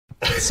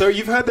So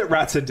you've heard that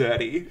rats are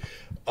dirty.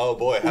 Oh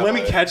boy. Let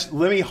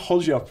me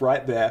hold you up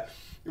right there.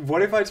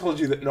 What if I told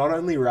you that not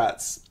only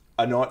rats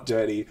are not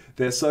dirty,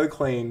 they're so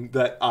clean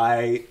that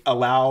I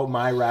allow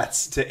my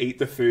rats to eat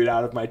the food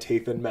out of my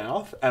teeth and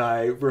mouth, and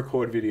I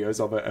record videos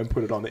of it and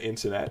put it on the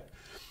internet.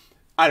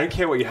 I don't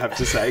care what you have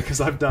to say, because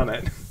I've done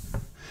it.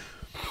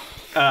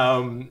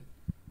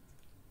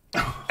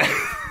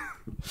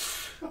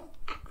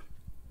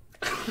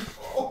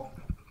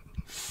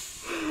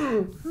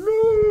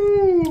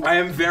 I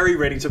am very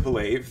ready to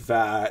believe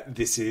that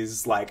this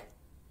is like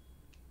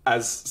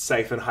as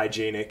safe and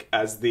hygienic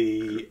as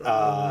the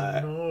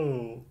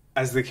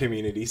as the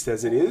community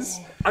says it is.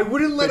 I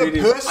wouldn't let a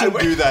person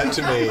do that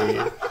to me.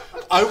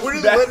 I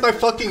wouldn't let my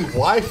fucking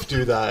wife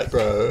do that,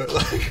 bro.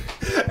 Like,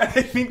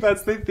 I think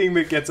that's the thing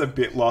that gets a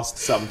bit lost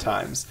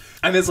sometimes.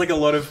 And there's like a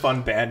lot of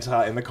fun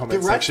banter in the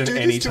comment section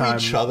anytime. Do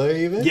this to each other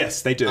even?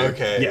 Yes, they do.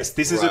 Okay. Yes,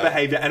 this is a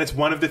behavior, and it's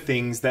one of the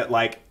things that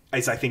like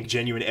is, I think,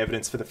 genuine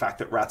evidence for the fact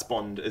that rats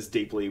bond as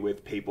deeply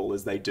with people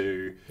as they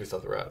do with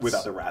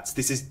other rats.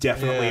 This is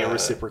definitely a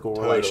reciprocal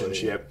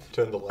relationship.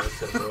 Turn the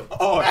lights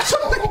on.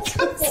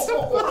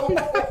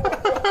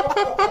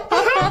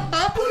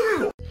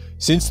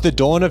 Since the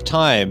dawn of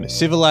time,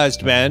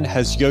 civilized man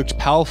has yoked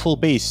powerful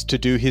beasts to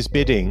do his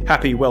bidding.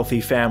 Happy,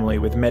 wealthy family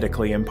with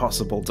medically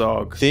impossible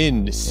dog.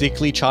 Thin,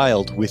 sickly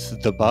child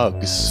with the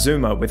bugs.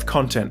 Zoomer with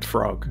content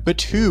frog.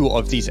 But who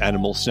of these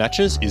animal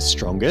snatchers is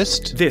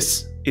strongest?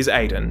 This is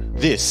Aiden.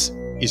 This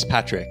is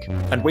Patrick.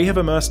 And we have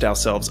immersed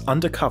ourselves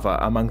undercover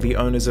among the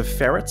owners of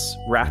ferrets,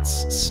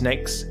 rats,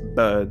 snakes,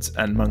 birds,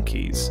 and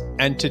monkeys.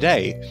 And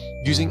today,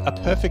 using a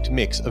perfect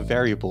mix of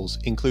variables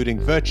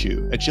including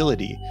virtue,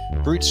 agility,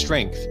 brute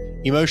strength,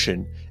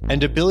 emotion,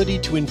 and ability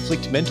to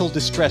inflict mental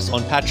distress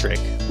on Patrick,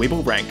 we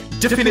will rank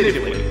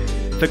definitively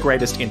the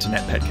greatest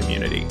internet pet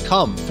community.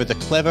 Come for the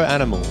clever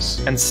animals.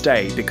 And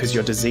stay because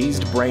your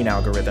diseased brain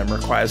algorithm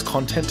requires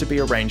content to be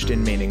arranged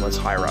in meaningless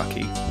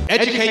hierarchy.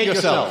 Educate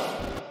yourself!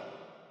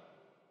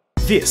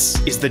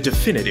 This is the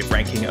definitive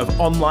ranking of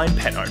online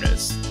pet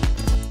owners.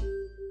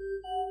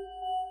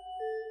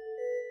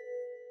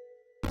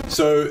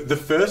 So the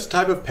first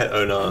type of pet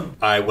owner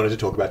I wanted to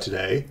talk about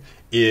today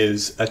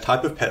is a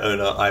type of pet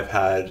owner I've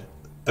had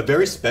a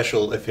very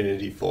special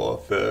affinity for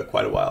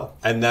quite a while,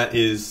 and that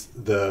is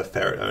the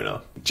ferret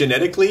owner.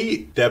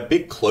 Genetically, they're a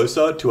bit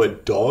closer to a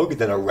dog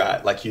than a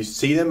rat. Like, you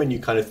see them and you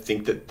kind of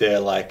think that they're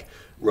like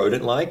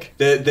rodent-like.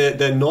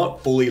 They're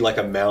not fully like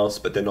a mouse,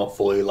 but they're not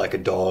fully like a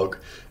dog.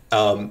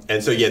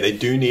 And so yeah, they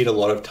do need a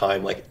lot of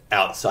time like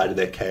outside of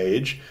their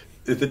cage.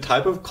 The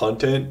type of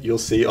content you'll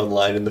see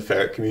online in the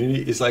ferret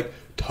community is like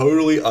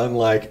totally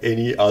unlike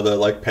any other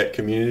like pet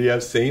community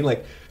I've seen.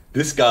 Like,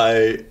 this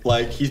guy,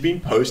 like, he's been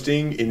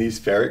posting in these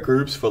ferret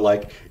groups for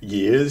like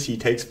years. He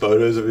takes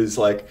photos of his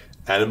like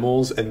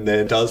animals and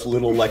then does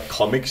little like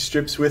comic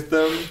strips with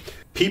them.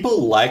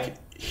 People like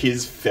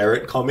his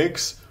ferret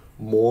comics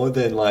more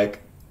than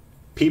like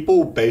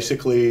people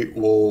basically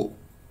will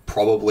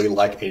probably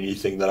like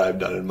anything that I've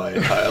done in my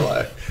entire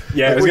life.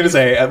 Yeah, like, I was going to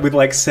say, with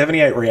like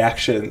 78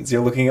 reactions,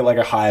 you're looking at like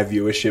a higher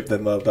viewership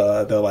than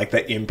the like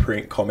the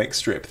imprint comic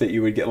strip that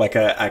you would get. Like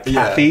a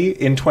Kathy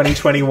in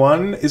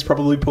 2021 is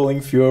probably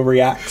pulling fewer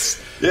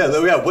reacts.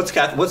 Yeah, what's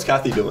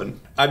Kathy doing?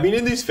 I've been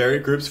in these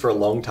ferret groups for a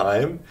long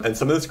time, and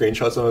some of the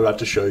screenshots I'm about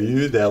to show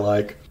you, they're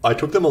like, I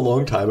took them a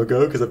long time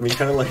ago because I've been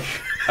kind of like,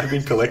 I've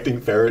been collecting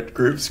ferret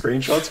group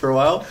screenshots for a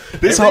while.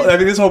 This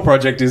whole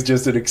project is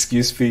just an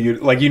excuse for you.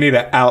 Like, you need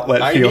an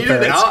outlet for your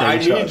ferret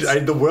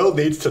screenshots. The world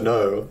needs to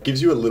know.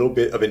 Gives you a little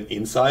bit of an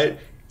insight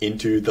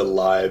into the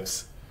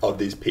lives of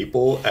these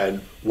people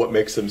and what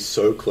makes them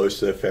so close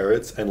to their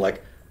ferrets and,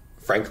 like,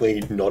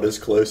 frankly, not as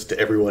close to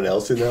everyone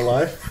else in their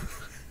life.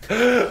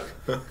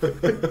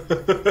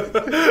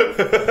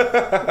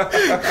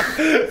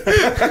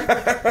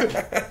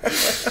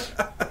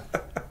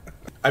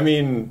 I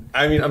mean,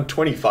 I'm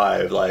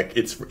 25. Like,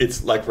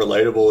 it's like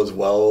relatable as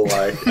well.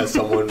 Like, as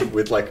someone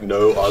with like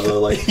no other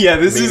like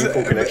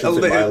meaningful connections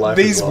in my life.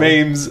 These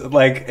memes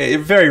like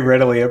very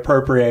readily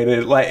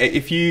appropriated. Like,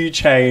 if you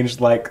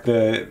changed like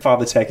the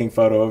father taking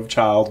photo of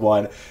child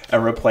one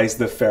and replaced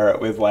the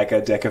ferret with like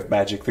a deck of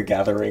Magic the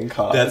Gathering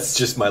cards, that's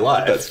just my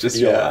life. That's just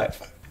your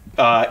life.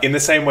 In the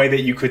same way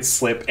that you could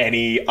slip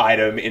any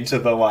item into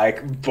the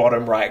like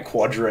bottom right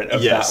quadrant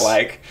of that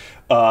like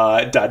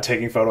dad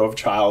taking photo of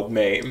child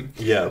meme.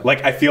 Yeah.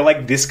 Like, I feel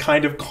like this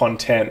kind of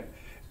content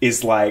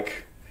is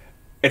like,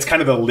 it's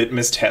kind of the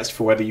litmus test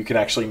for whether you can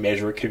actually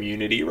measure a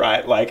community,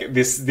 right? Like,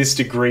 this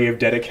degree of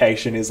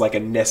dedication is like a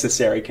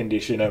necessary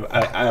condition of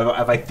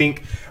I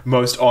think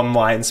most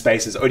online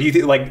spaces. Or do you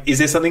think, like, is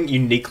there something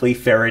uniquely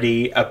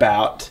ferrety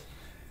about?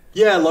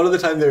 Yeah, a lot of the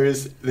time there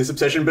is this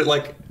obsession, but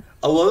like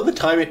a lot of the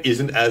time it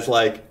isn't as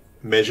like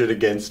measured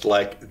against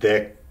like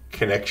their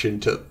connection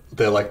to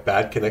their like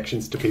bad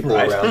connections to people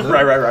around them.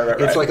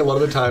 Right. It's like a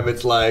lot of the time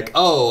it's like,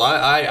 oh,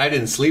 I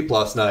didn't sleep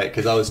last night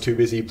because I was too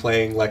busy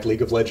playing like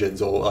League of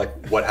Legends or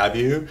like what have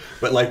you.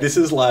 But like, this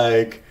is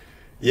like,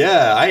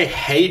 Yeah, I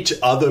hate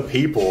other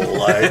people.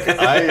 Like,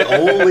 I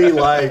only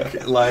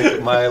like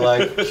my,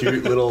 like,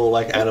 cute little,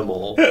 like,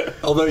 animal.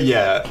 Although,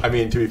 yeah, I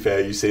mean, to be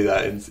fair, you see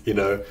that in, you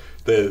know,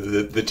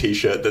 the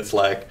t-shirt that's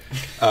like,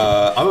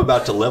 I'm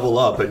about to level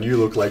up and you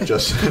look like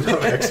just no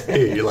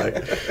XP.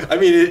 Like, I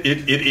mean,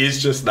 it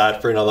is just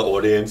that for another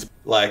audience.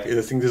 Like,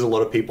 I think there's a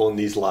lot of people in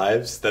these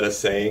lives that are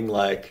saying,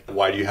 like,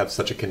 why do you have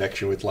such a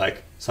connection with,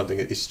 like, something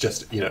that is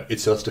just, you know,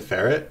 it's just a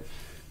ferret?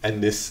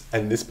 And this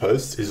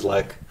post is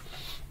like,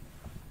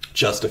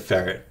 just a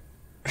ferret.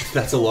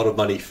 That's a lot of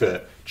money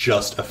for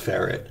just a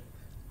ferret.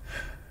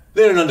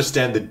 They don't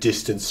understand the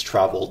distance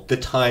traveled, the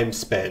time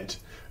spent,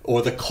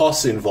 or the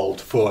costs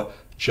involved for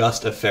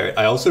just a ferret.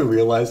 I also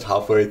realized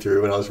halfway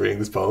through when I was reading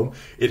this poem,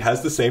 it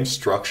has the same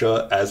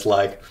structure as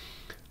like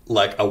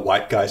a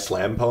white guy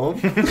slam poem.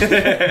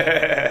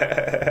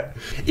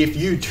 If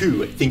you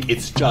too think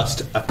it's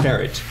just a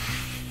ferret,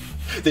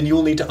 then you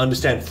will need to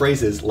understand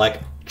phrases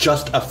like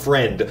just a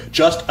friend,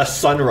 just a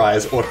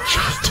sunrise, or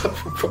just a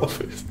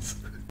promise.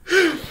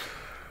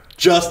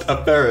 Just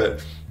a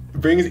ferret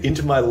brings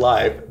into my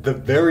life the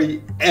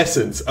very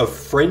essence of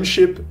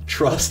friendship,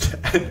 trust,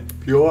 and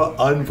pure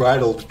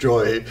unbridled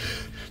joy.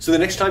 So the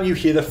next time you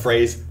hear the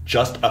phrase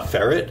just a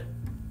ferret,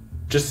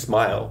 just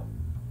smile,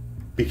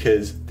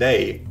 because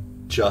they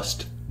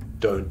just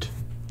don't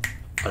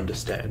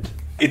understand.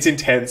 It's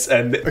intense,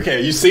 and okay, are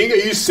you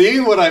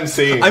seeing what I'm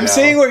seeing? I'm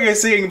seeing what you're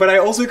seeing, but I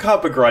also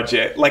can't begrudge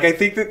it. Like, I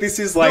think that this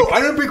is like... No,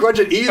 I don't begrudge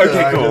it either.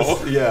 Okay, cool.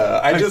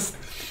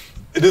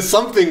 There's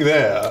something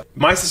there.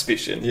 My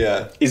suspicion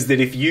is that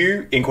if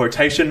you, in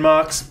quotation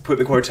marks, put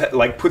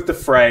the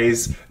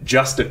phrase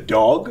 "just a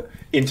dog"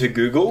 into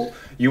Google,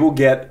 you will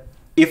get,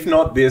 if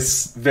not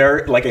this,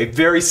 a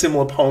very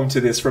similar poem to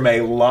this from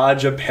a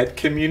larger pet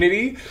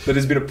community that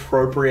has been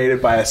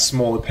appropriated by a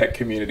smaller pet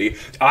community.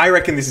 I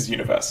reckon this is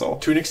universal.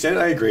 To an extent,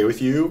 I agree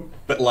with you,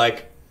 but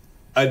like,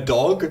 a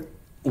dog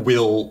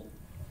will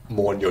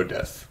mourn your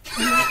death.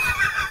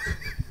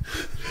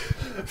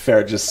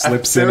 Ferret just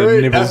slips in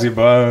and nibbles your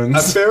bones.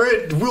 A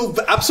ferret will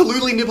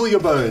absolutely nibble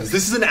your bones.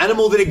 This is an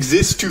animal that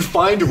exists to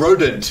find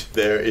rodent.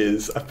 There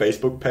is a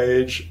Facebook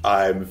page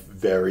I'm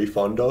very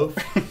fond of.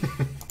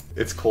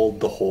 It's called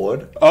The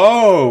Horde.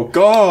 Oh,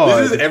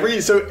 God. This is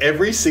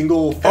every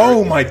single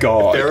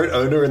ferret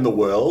owner in the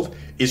world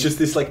is just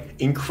this, like,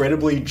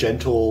 incredibly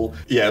gentle,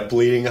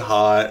 bleeding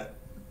heart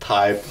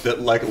type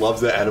that, like,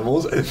 loves their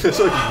animals. And there's,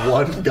 like,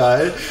 one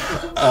guy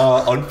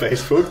on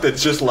Facebook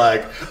that's just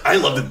like, I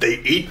love that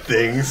they eat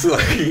things.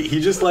 Like, he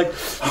just, like,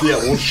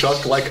 will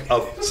chuck, like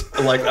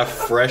a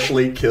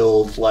freshly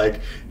killed,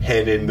 like,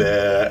 hen in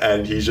there,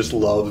 and he just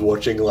loves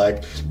watching,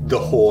 like, the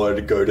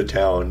Horde go to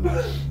town.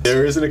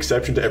 There is an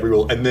exception to every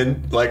rule. And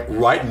then, like,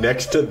 right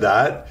next to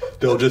that,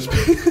 there'll just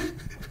be...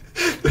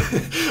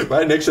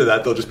 right next to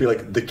that, there'll just be,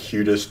 like, the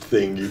cutest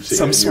thing you've seen.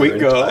 Some sweet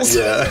girls.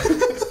 Yeah.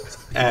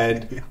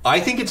 And I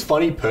think it's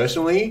funny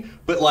personally,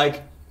 but,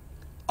 like,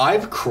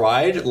 I've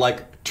cried,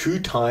 like, 2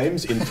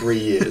 times in 3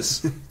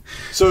 years.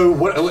 So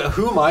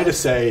who am I to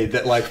say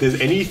that, like,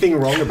 there's anything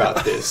wrong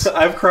about this?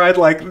 I've cried,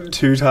 like,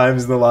 2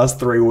 times in the last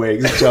 3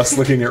 weeks just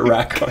looking at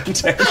rat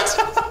content.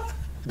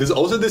 There's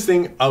also this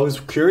thing I was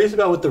curious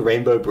about with the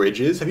Rainbow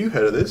Bridge is. Have you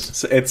heard of this?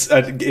 So it's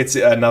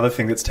another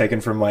thing that's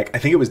taken from, like, I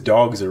think it was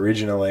dogs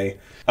originally.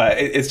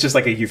 It's just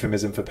like a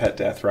euphemism for pet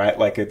death, right?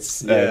 Like,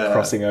 it's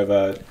crossing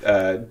over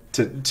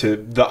to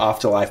the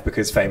afterlife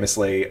because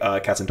famously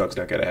cats and dogs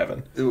don't go to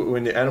heaven.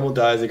 When the animal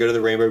dies, they go to the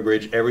Rainbow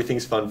Bridge.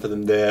 Everything's fun for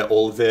them there.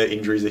 All of their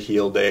injuries are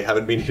healed. They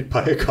haven't been hit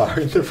by a car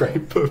in the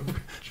Rainbow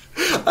Bridge.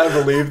 I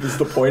believe that's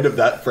the point of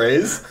that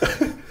phrase.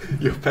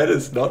 Your pet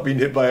has not been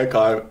hit by a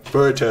car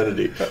for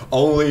eternity.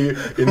 Only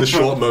in the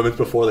short moments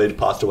before they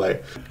passed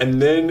away.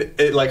 And then,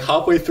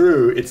 halfway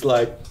through, it's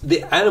like,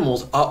 the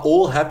animals are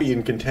all happy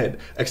and content,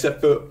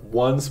 except for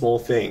one small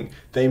thing.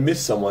 They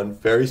miss someone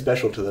very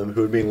special to them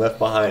who had been left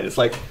behind. It's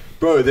like,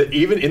 bro, that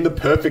even in the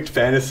perfect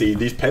fantasy,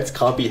 these pets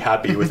can't be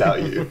happy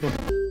without you.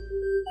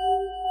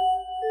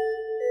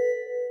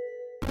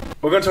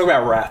 We're going to talk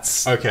about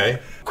rats. Okay.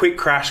 Quick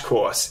crash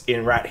course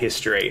in rat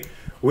history.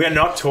 We are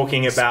not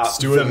talking about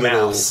the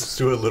mouse.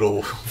 Stuart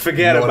Little.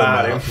 Forget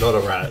about him. Not a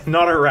rat.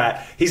 Not a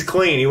rat. He's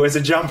clean. He wears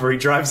a jumper. He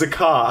drives a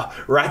car.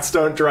 Rats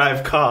don't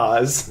drive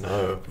cars.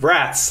 No.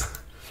 Rats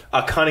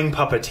are cunning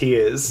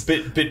puppeteers.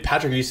 But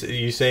Patrick, are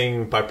you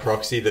saying by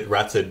proxy that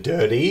rats are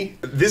dirty?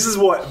 This is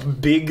what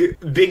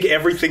big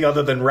everything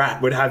other than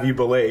rat would have you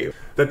believe.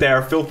 That they're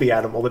a filthy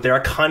animal. That they're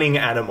a cunning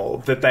animal.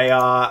 That they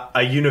are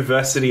a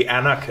university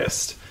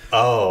anarchist.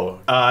 Oh.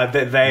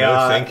 That they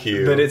are... thank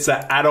you. That it's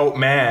an adult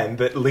man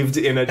that lived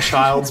in a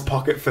child's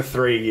pocket for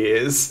 3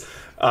 years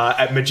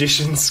at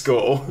magician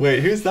school.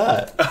 Wait, who's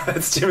that?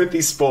 That's Timothy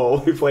Spall,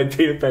 who played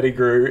Peter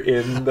Pettigrew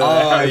in the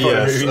Harry Potter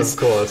movies. Yes, of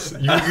course.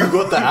 You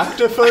got the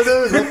actor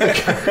photo, not the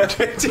character?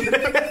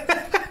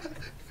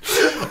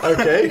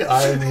 Okay,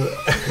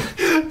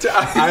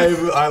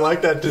 I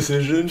like that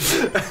decision.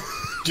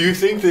 Do you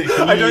think that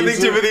I don't think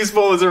Timothy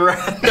Spall is a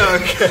rat. No,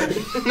 okay.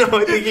 No,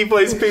 I think he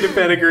plays Peter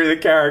Pettigrew, the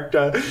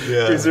character,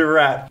 who's a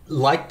rat.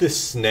 Like the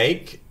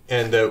snake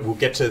and we'll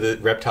get to the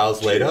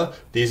reptiles later.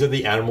 These are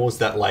the animals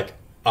that like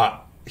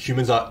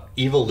humans are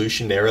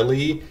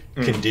evolutionarily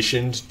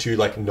conditioned to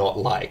like not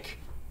like.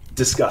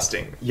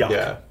 Disgusting. Yuck.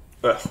 Yeah.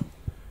 Ugh.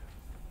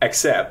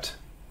 Except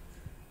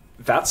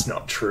that's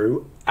not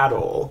true at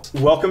all.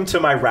 Welcome to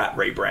my rat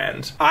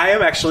rebrand. I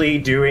am actually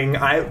doing...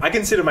 I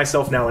consider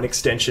myself now an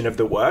extension of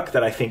the work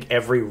that I think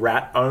every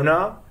rat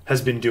owner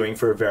has been doing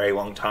for a very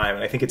long time.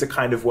 And I think it's a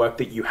kind of work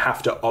that you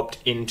have to opt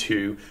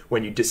into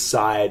when you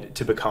decide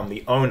to become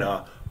the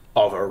owner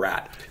of a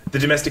rat. The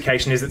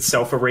domestication is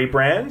itself a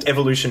rebrand.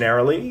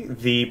 Evolutionarily,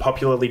 the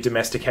popularly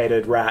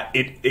domesticated rat,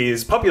 it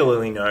is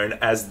popularly known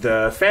as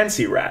the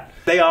fancy rat.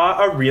 They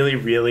are a really,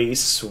 really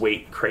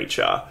sweet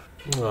creature.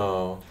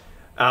 Oh.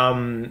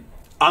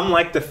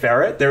 Unlike the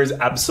ferret, there is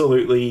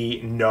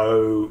absolutely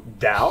no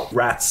doubt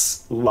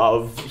rats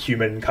love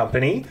human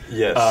company.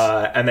 Yes.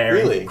 And they're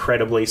Really?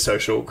 incredibly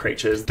social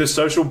creatures. The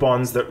social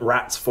bonds that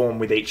rats form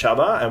with each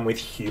other and with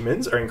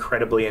humans are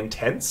incredibly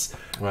intense.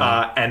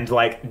 Wow. And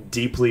like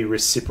deeply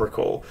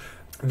reciprocal.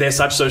 They're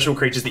such social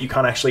creatures that you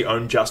can't actually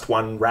own just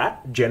one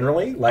rat,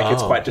 generally. Like,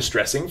 it's quite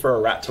distressing for a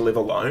rat to live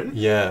alone.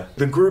 Yeah.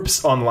 The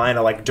groups online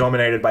are, like,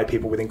 dominated by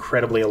people with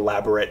incredibly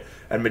elaborate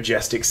and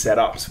majestic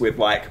setups with,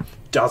 like,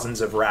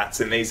 dozens of rats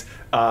in these,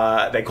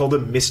 they call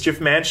them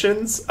mischief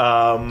mansions,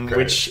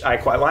 which I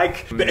quite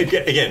like. But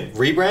again,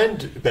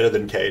 rebrand better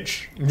than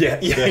cage. Yeah,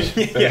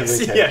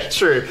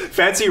 true.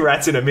 Fancy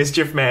rats in a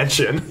mischief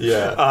mansion.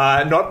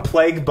 Yeah. Not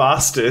plague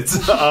bastards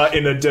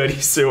in a dirty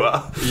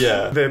sewer.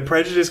 Yeah. The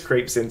prejudice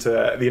creeps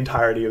into the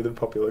entirety of the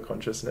popular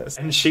consciousness.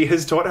 And she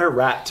has taught her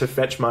rat to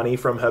fetch money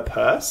from her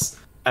purse.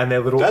 And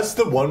their little... That's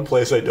the one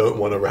place I don't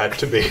want a rat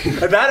to be.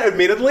 That,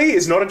 admittedly,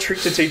 is not a trick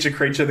to teach a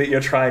creature that you're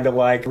trying to,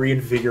 like,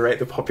 reinvigorate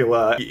the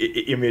popular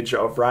image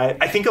of, right?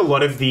 I think a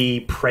lot of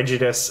the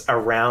prejudice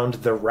around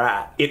the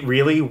rat, it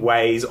really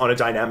weighs on a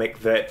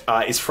dynamic that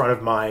is front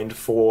of mind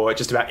for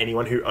just about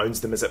anyone who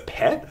owns them as a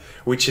pet,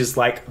 which is,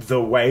 like,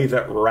 the way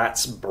that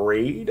rats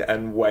breed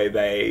and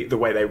the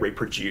way they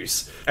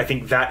reproduce. I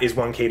think that is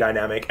one key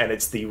dynamic, and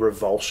it's the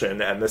revulsion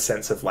and the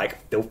sense of,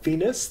 like,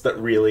 filthiness that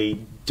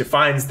really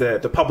defines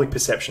the public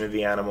perception of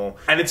the animal.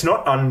 And it's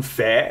not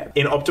unfair.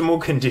 In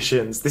optimal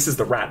conditions, this is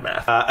the rat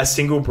math, a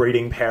single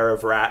breeding pair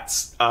of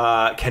rats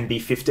can be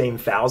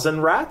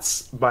 15,000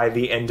 rats by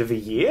the end of a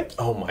year.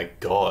 Oh my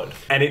god.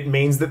 And it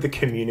means that the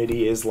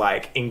community is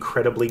like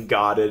incredibly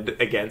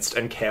guarded against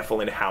and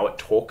careful in how it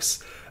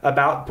talks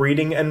about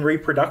breeding and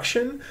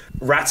reproduction.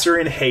 Rats are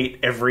in heat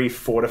every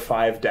 4 to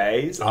 5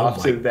 days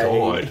after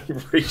they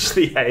reach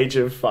the age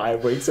of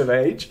 5 weeks of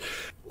age.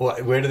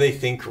 Where do they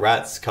think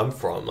rats come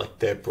from? Like,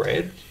 they're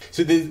bred?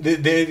 So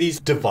there are these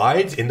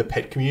divides in the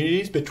pet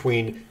communities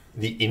between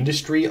the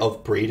industry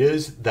of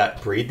breeders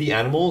that breed the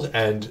animals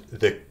and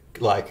the,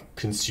 like,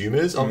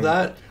 consumers of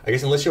that. I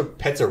guess unless your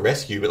pet's a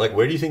rescue, but, like,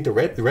 where do you think the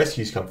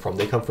rescues come from?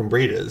 They come from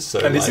breeders. So,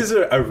 and this is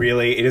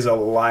a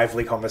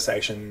lively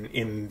conversation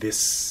in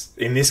this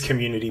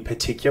community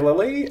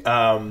particularly.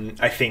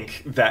 I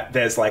think that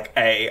there's like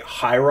a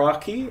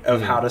hierarchy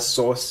of how to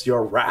source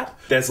your rat.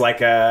 There's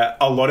like a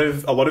lot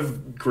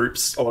of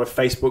groups, a lot of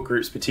Facebook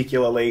groups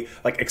particularly,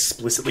 like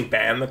explicitly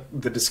ban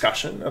the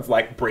discussion of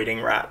like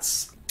breeding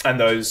rats, and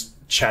those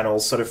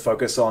channels sort of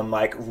focus on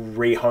like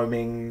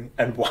rehoming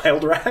and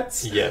wild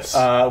rats. Yes,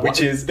 which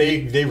is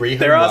they rehome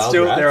there are wild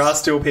still rats? There are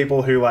still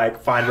people who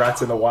like find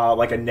rats in the wild.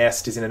 Like a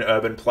nest is in an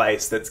urban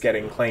place that's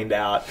getting cleaned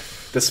out.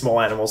 The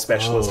small animal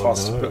specialist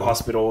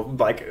hospital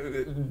like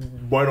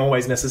won't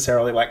always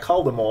necessarily like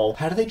cull them all.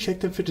 How do they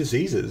check them for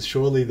diseases?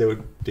 Surely there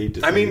would be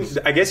disease. I mean,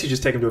 I guess you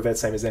just take them to a vet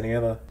same as any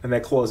other, and their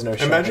claws no.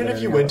 Imagine if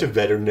you went to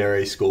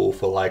veterinary school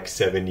for like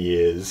 7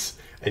 years.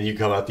 And you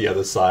come out the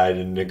other side,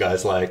 and the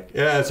guy's like,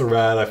 "Yeah, it's a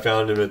rat. I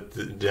found him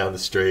down the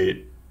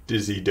street.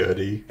 Is he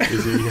dirty?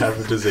 Does he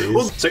have a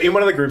disease?" So in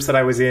one of the groups that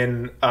I was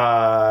in,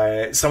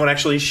 someone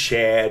actually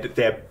shared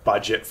their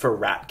budget for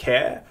rat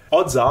care.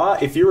 Odds are,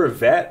 if you're a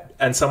vet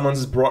and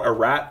someone's brought a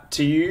rat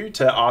to you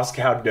to ask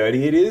how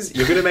dirty it is,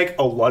 you're going to make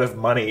a lot of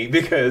money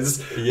because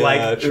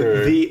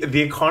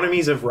the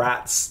economies of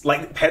rats,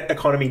 like pet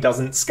economy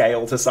doesn't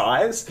scale to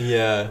size.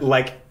 Yeah.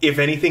 Like, if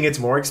anything, it's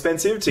more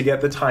expensive to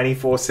get the tiny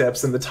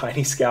forceps and the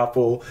tiny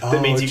scalpel.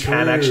 That means you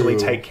can actually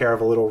take care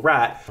of a little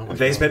rat.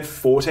 They spent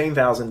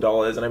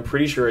 $14,000, and I'm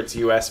pretty sure it's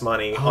US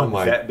money on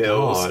vet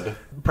bills. God.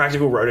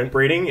 Practical rodent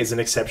breeding is an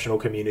exceptional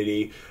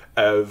community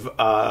of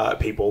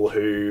people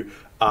who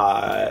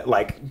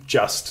like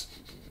just...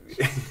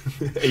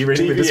 Are you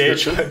reading the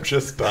description? I'm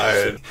just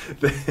tired.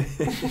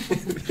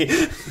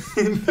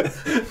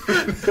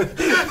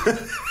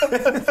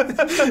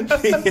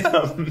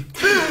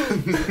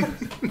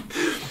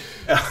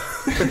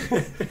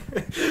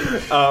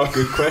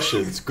 Good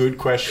questions. Good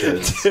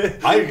questions.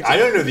 I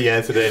don't know the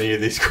answer to any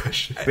of these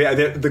questions.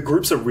 The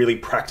groups are really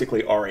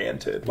practically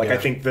oriented. Like, I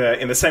think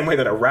in the same way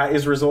that a rat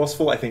is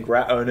resourceful, I think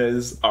rat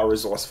owners are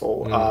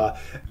resourceful.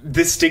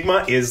 This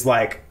stigma is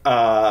like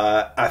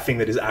a thing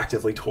that is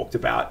actively talked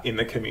about in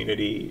the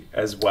community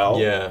as well.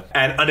 Yeah.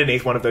 And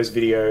underneath one of those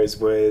videos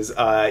was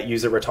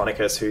user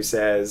Ratonicus, who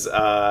says,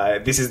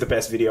 this is the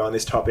best video on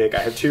this topic. I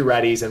have 2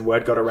 ratties and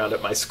word got around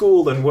at my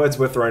school and words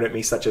were thrown at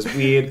me such as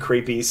weird,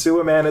 creepy,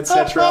 sewer man,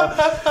 etc.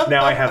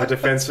 Now I have a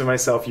defense for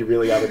myself. You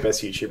really are the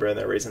best YouTuber and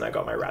the reason I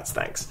got my rats.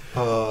 Thanks.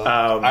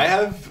 I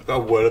have a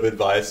word of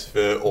advice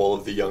for all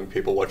of the young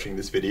people watching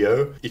this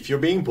video. If you're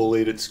being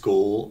bullied at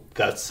school,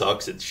 that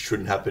sucks. It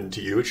shouldn't happen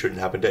to you. It shouldn't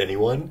happen to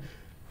anyone.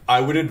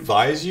 I would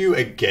advise you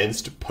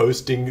against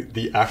posting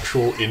the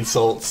actual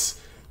insults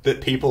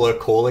that people are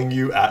calling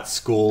you at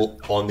school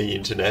on the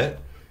internet,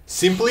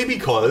 simply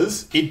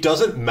because it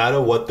doesn't matter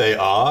what they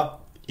are.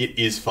 It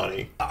is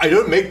funny. I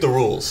don't make the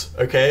rules,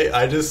 okay?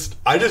 I just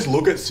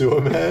look at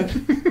Sewer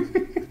Man.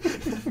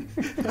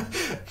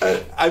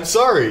 I'm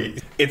sorry.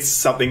 It's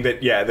something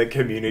that, the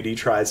community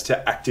tries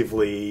to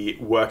actively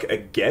work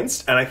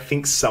against, and I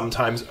think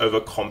sometimes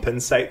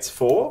overcompensates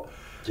for.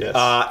 Yes.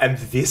 And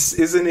this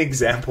is an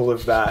example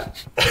of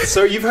that.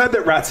 So you've heard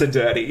that rats are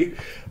dirty.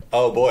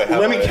 Oh boy,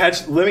 let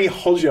me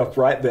hold you up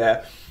right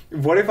there.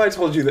 What if I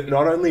told you that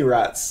not only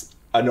rats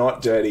are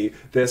not dirty,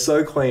 they're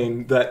so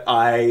clean that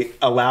I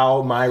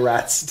allow my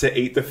rats to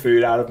eat the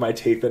food out of my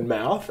teeth and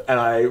mouth, and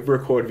I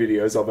record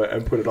videos of it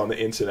and put it on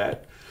the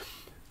internet.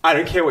 I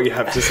don't care what you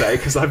have to say,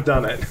 because I've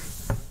done it.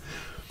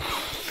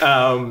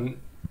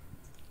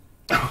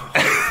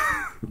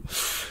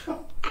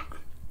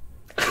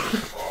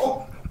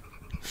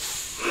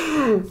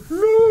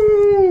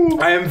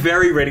 I am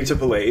very ready to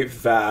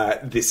believe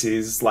that this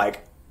is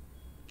like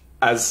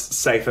as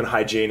safe and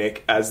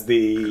hygienic as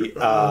the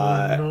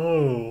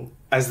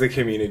as the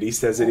community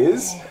says it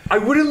is. I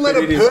wouldn't let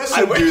a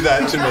person do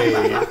that to me.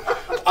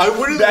 I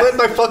wouldn't let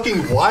my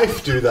fucking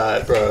wife do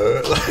that,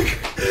 bro. Like,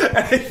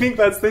 I think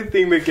that's the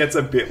thing that gets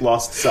a bit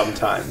lost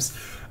sometimes.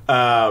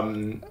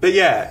 But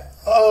yeah.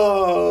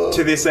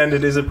 To this end,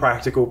 it is a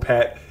practical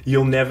pet.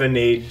 You'll never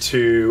need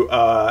to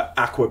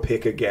aqua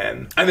pick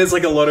again. And there's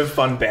like a lot of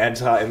fun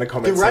banter in the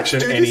comment section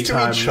do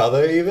anytime. This to each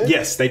other, even?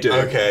 Yes, they do.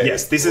 Okay.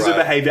 Yes, this is a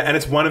behavior, and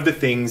it's one of the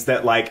things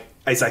that like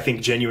is, I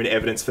think, genuine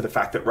evidence for the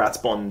fact that rats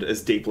bond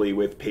as deeply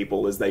with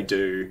people as they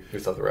do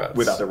with other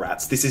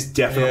rats. This is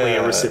definitely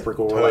a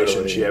reciprocal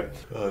relationship.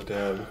 Oh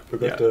damn!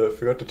 Forgot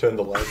to turn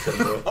the lights on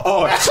there.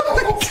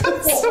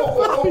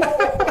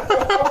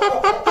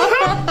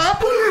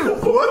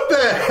 What the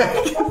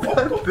heck is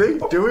that thing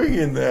doing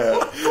in there?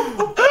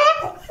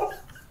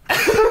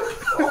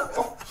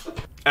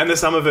 And the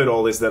sum of it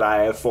all is that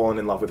I have fallen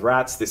in love with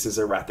rats. This is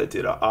a rat that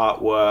did our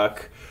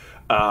artwork.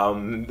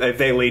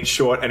 They lead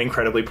short and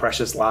incredibly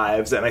precious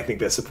lives, and I think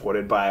they're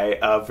supported by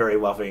a very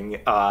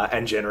loving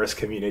and generous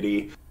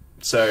community.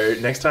 So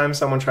next time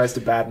someone tries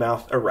to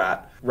badmouth a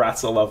rat,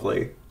 rats are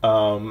lovely,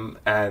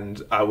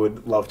 and I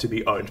would love to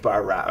be owned by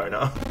a rat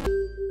owner.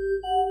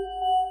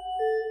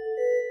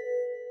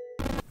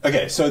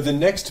 Okay, so the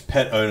next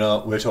pet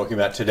owner we're talking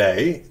about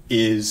today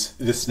is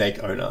the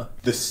snake owner.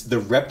 The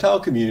reptile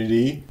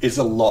community is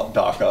a lot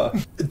darker.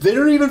 They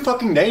don't even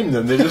fucking name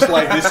them. They're just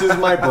like, this is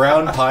my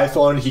brown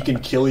python. He can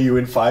kill you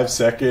in 5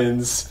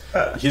 seconds.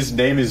 His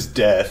name is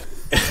Death.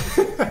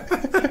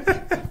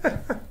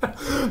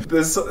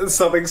 There's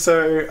something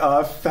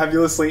so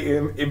fabulously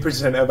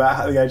impotent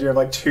about the idea of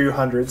like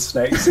 200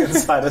 snakes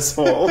inside a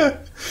swall.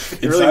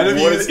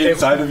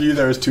 Inside of you,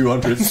 there is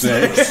 200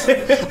 snakes.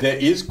 There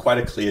is quite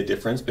a clear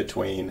difference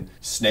between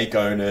snake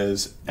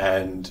owners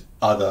and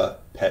other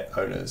pet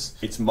owners.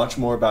 It's much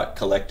more about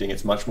collecting.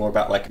 It's much more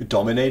about like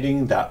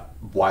dominating that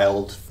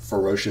wild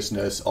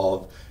ferociousness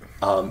of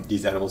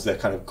these animals, their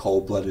kind of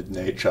cold-blooded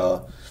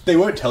nature. They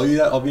won't tell you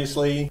that,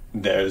 obviously.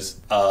 There's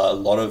a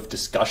lot of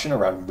discussion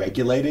around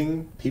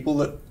regulating people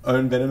that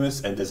own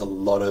venomous, and there's a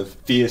lot of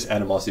fierce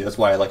animosity. That's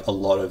why like a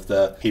lot of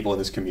the people in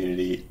this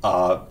community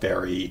are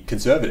very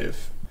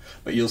conservative.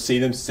 But you'll see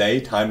them say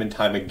time and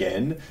time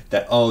again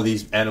that, oh,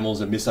 these animals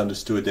are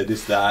misunderstood, they're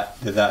this, that,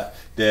 they're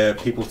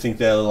that. People think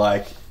they're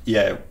like,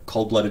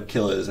 cold-blooded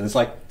killers. And it's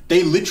like,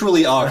 they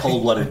literally are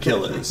cold-blooded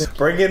killers.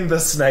 Bring in the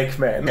Snake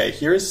Man. Okay,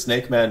 here is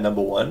Snake Man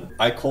number 1.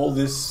 I call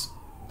this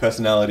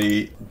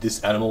personality, this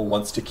animal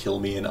wants to kill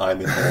me and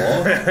I'm in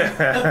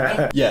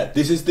awe. Yeah,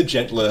 this is the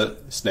gentler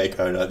snake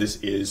owner. This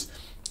is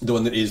the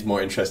one that is more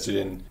interested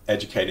in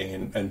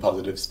educating and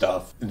positive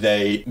stuff.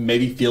 They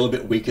maybe feel a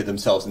bit weaker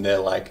themselves and they're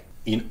like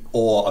in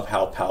awe of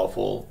how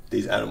powerful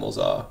these animals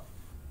are.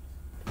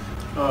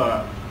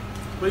 Alright,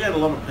 we get a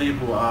lot of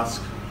people ask,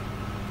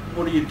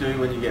 what do you do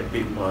when you get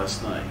bitten by a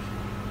snake?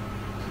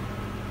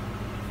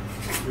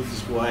 We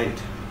just wait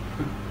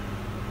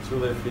until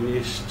they're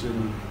finished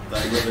and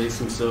they release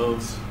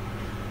themselves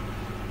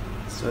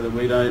so that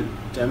we don't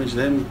damage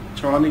them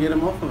trying to get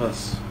them off of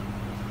us.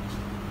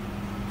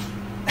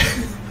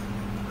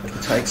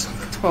 It takes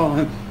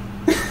time.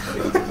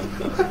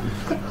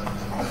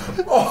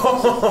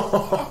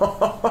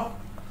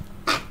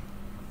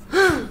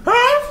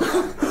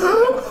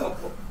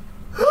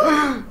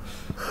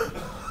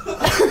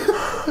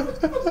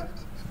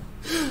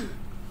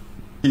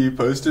 He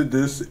posted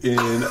this in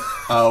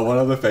one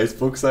of the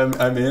Facebooks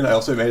I'm in. I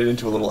also made it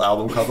into a little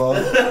album cover.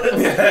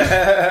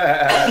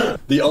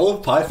 The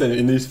olive python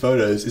in these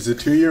photos is a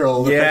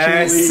 2-year-old.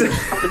 Yes.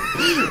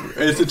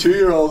 It's a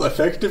 2-year-old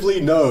effectively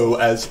known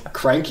as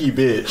cranky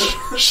bitch.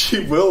 She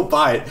will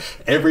bite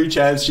every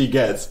chance she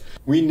gets.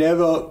 We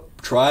never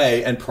try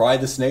and pry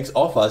the snakes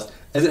off us,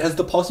 as it has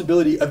the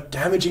possibility of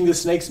damaging the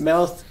snake's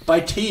mouth by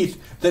teeth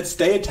that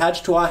stay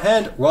attached to our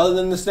hand rather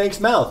than the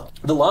snake's mouth.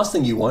 The last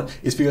thing you want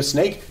is for your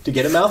snake to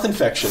get a mouth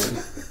infection.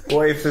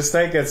 Well, if the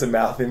snake gets a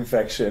mouth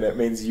infection, it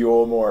means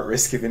you're more at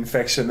risk of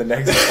infection the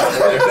next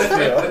time you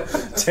feel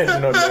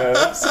tension on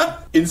nerves.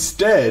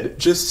 Instead,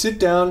 just sit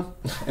down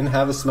and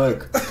have a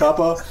smoke.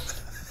 Cuppa,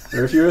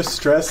 or if you're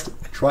stressed,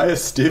 try a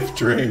stiff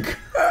drink.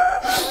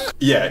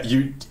 Yeah,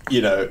 you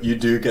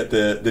do get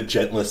the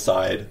gentler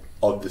side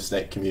of the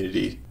snake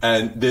community,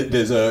 and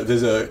there's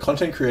a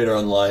content creator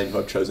online who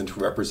I've chosen to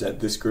represent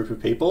this group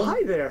of people.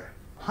 Hi there.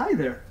 Hi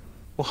there.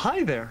 Well,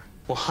 hi there.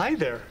 Well, hi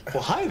there.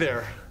 Well, hi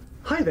there.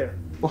 Hi there.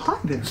 Well, hi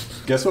there.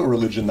 Guess what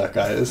religion that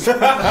guy is?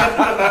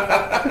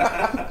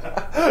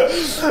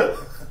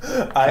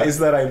 Is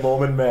that a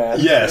Mormon man?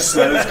 Yes,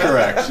 that is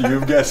correct.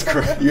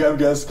 You have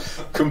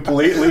guessed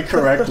completely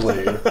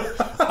correctly.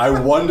 I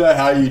wonder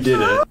how you did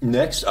it.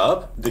 Next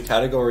up, the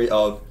category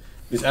of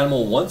this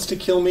animal wants to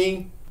kill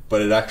me,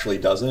 but it actually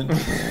doesn't.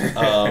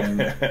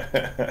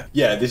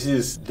 Yeah, this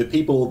is the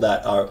people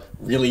that are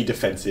really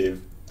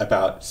defensive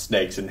about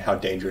snakes and how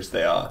dangerous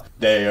they are.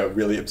 They are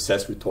really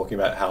obsessed with talking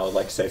about how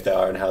safe they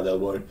are and how they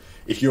won't.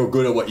 If you're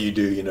good at what you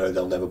do,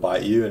 they'll never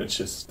bite you, and it's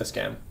just a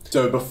scam.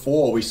 So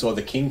before we saw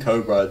the king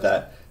cobra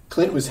that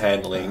Clint was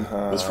handling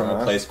was from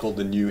a place called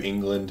the New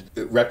England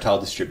Reptile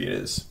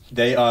Distributors.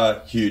 They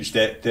are huge.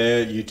 Their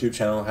YouTube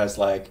channel has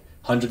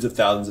hundreds of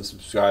thousands of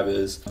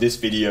subscribers. This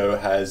video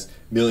has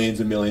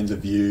millions and millions of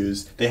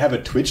views. They have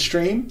a Twitch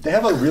stream. They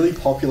have a really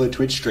popular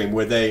Twitch stream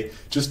where they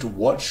just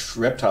watch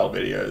reptile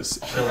videos.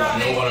 I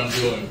know what I'm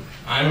doing.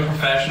 I'm a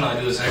professional. I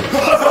do this every day.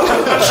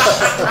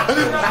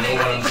 I know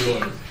what I'm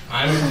doing.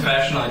 I'm a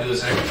professional. I do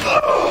this every day.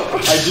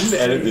 I didn't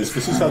edit this.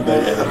 This is how they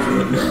edit it.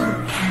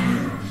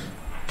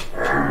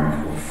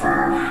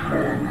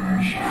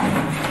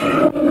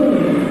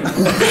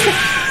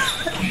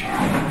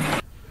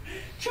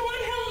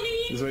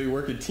 This is why you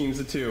work in teams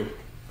of 2.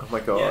 Oh my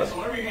god. Yeah, so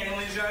whenever you're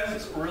handling these guys,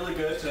 it's really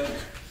good to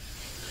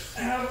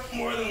have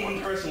more than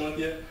one person with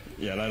you.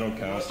 Yeah, and I don't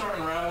Want count. to start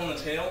unraveling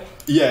the tail?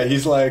 Yeah,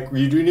 he's like,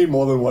 you do need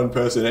more than one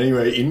person.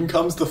 Anyway, in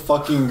comes the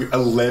fucking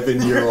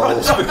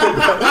 11-year-old.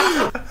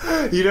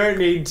 They don't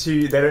need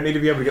to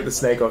be able to get the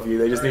snake off you.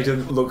 They just need to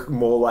look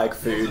more like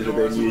food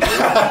than you.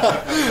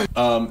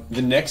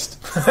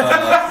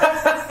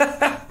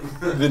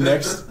 The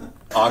next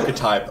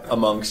archetype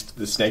amongst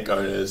the snake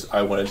owners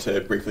I wanted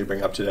to briefly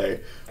bring up today.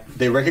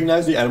 They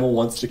recognize the animal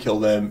wants to kill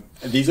them.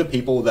 These are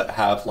people that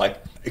have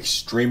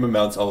extreme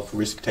amounts of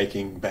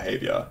risk-taking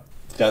behavior.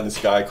 Down this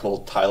guy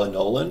called Tyler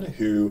Nolan,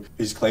 who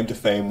his claim to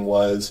fame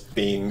was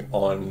being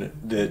on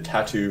the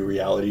tattoo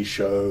reality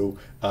show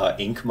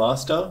Ink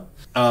Master.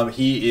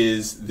 He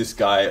is this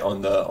guy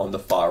on the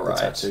far right.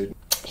 Tattooed.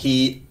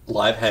 He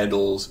live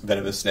handles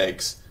venomous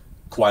snakes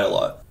quite a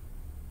lot.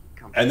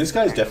 And this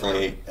guy's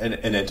definitely an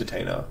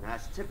entertainer.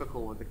 That's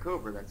typical with the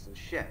cobra that's in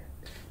shed.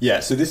 Yeah,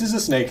 so this is a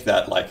snake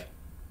that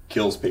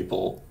kills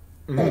people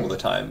all the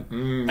time.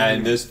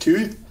 And there's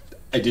 2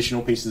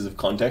 additional pieces of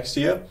context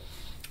here,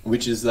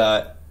 which is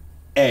that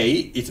A,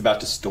 it's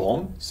about to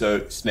storm,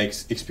 so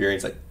snakes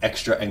experience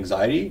extra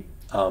anxiety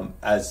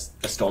as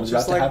a storm's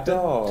about to happen.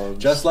 Dogs.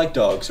 Just like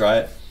dogs,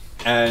 right?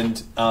 And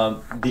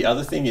the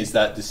other thing is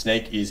that the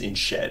snake is in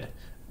shed,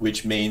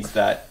 which means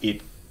that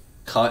it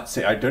can't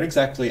see. I don't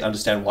exactly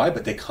understand why,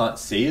 but they can't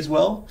see as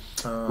well,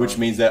 which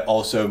means they're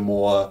also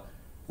more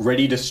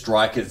ready to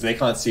strike as they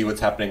can't see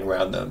what's happening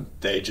around them.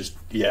 They just,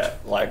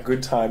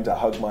 Good time to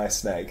hug my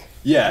snake.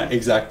 Yeah,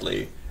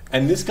 exactly.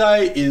 And this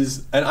guy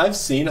is, and I've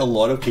seen a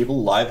lot of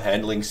people live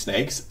handling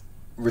snakes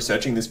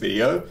researching this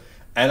video,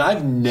 and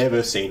I've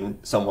never seen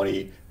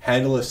somebody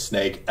handle a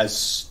snake as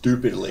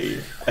stupidly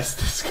as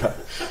this guy.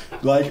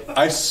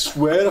 I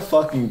swear to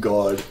fucking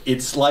God,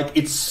 it's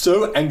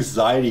so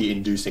anxiety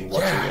inducing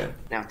watching it.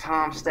 Now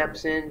Tom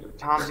steps in.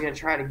 Tom's gonna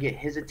try to get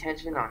his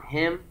attention on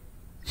him.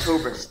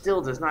 Cobra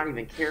still does not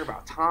even care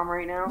about Tom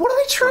right now. What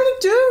are they trying to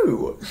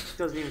do?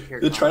 Doesn't even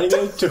care. They're trying to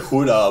get it to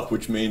hood up,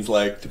 which means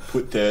to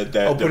put their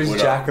Put his hood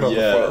jacket up. on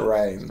before it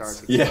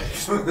rains. Yeah.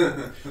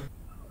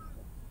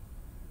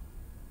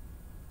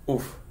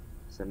 Oof.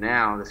 So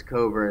now this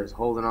cobra is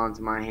holding on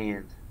to my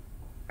hand.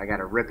 I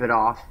gotta rip it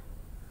off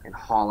and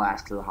haul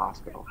ass to the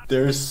hospital.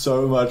 There is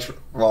so much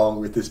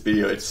wrong with this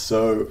video. It's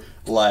so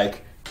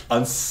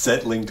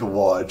unsettling to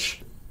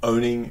watch.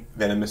 Owning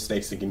venomous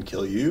snakes that can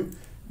kill you,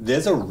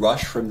 there's a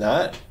rush from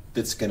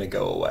that's going to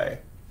go away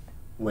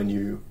when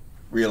you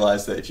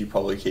realize that if you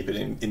probably keep it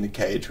in the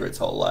cage for its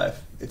whole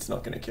life, it's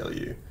not going to kill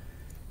you.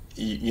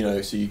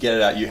 So you get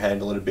it out, you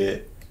handle it a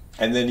bit,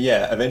 and then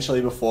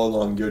eventually before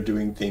long you're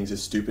doing things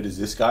as stupid as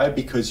this guy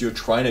because you're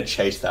trying to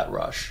chase that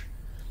rush.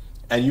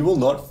 And you will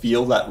not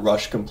feel that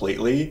rush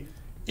completely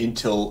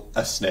until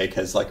a snake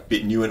has like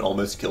bitten you and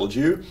almost killed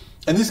you.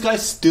 And this guy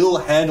still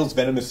handles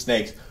venomous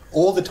snakes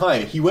all the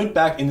time. He went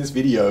back in this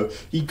video,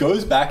 he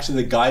goes back to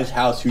the guy's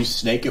house whose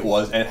snake it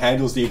was and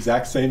handles the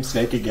exact same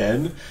snake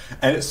again.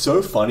 And it's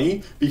so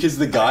funny because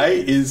the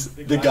guy,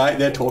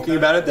 they're talking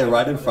about it, they're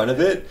right in front of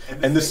it,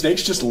 and the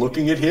snake's just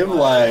looking at him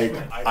like,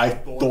 I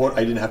thought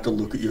I didn't have to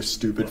look at your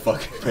stupid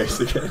fucking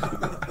face again.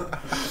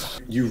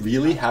 You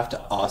really have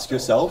to ask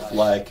yourself,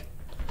 like,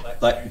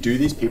 do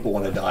these people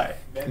want to die?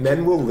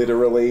 Men will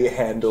literally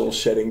handle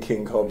shedding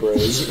king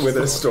cobras when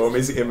a storm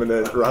is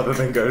imminent rather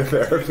than go to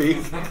therapy.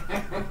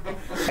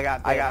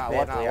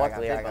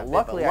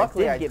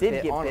 Luckily, I did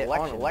get bit on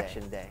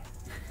election day.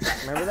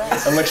 Remember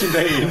that? Election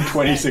day in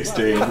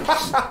 2016.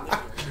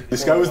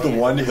 This guy was the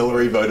one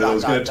Hillary voter that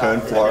was going to turn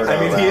Florida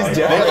around. He is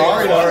definitely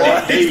in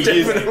Florida. He's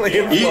definitely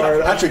in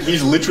Florida. Patrick,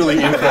 he's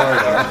literally in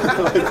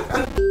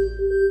Florida.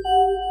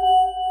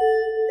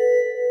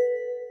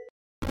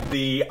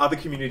 The other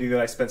community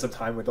that I spent some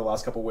time with the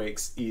last couple of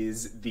weeks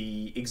is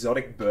the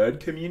exotic bird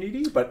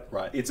community, but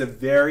it's a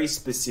very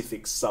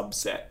specific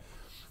subset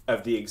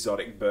of the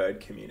exotic bird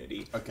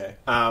community. Okay.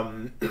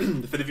 For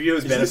the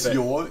viewers'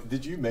 benefit,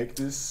 did you make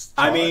this?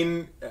 I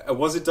mean,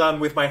 was it done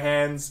with my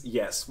hands?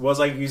 Yes.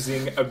 Was I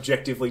using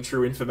objectively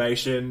true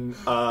information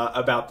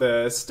about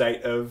the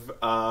state of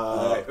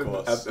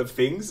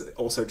things?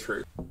 Also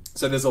true.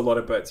 So there's a lot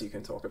of birds you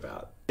can talk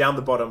about. Down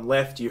the bottom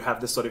left, you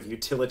have the sort of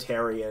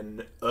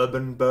utilitarian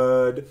urban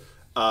bird,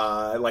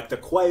 like the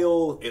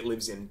quail. It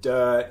lives in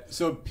dirt.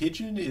 So a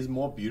pigeon is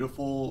more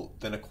beautiful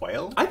than a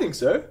quail? I think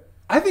so.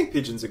 I think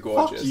pigeons are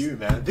gorgeous. Fuck you,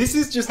 man. This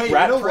is just Hey,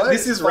 rat. you know what?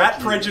 This is Fuck rat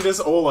you.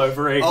 prejudice all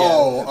over again.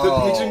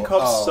 The pigeon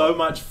cops so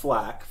much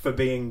flack for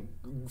being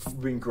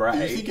grey. Do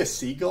you think a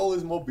seagull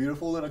is more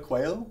beautiful than a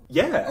quail?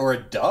 Yeah. Or a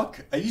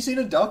duck? Have you seen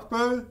a duck,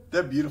 bro?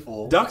 They're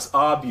beautiful. Ducks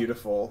are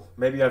beautiful.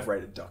 Maybe I've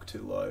rated duck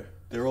too low.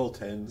 They're all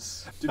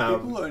 10s. Do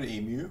people own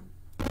emu?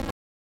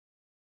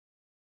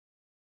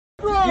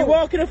 You're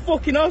walking a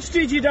fucking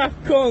ostrich, you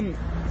daft cunt!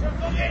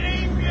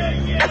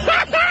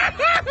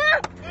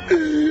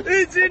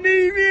 It's an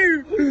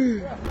emu!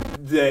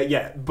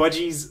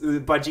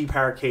 Budgie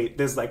parakeet.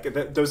 There's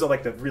like those are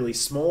like the really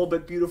small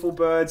but beautiful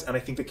birds, and I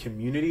think the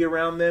community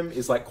around them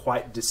is like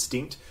quite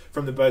distinct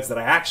from the birds that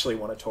I actually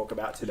want to talk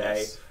about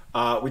today,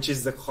 which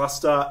is the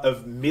cluster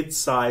of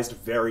mid-sized,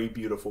 very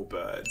beautiful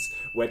birds.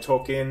 We're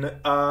talking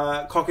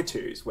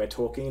cockatoos. We're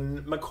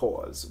talking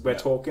macaws. We're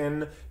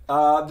talking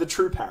the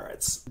true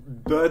parrots.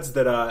 Birds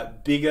that are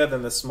bigger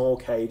than the small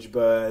cage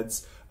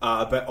birds.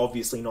 But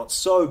obviously not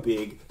so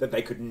big that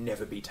they could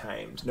never be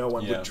tamed. No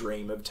one would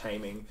dream of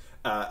taming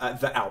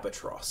the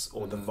albatross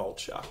or the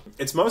vulture.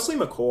 It's mostly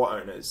macaw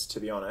owners, to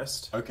be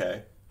honest.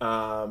 Okay.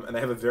 And they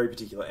have a very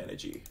particular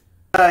energy.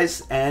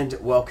 Guys, and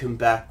welcome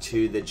back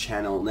to the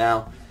channel.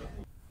 Now,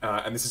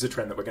 and this is a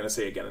trend that we're going to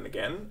see again and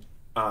again.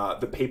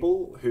 The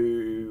people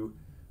who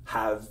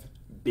have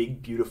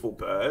big, beautiful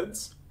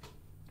birds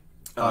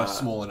are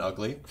small and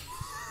ugly.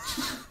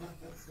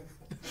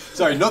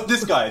 Sorry, not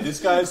this guy. This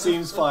guy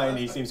seems fine.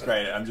 He seems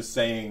great. I'm just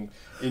saying,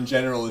 in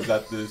general, is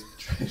that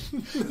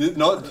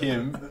not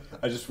him?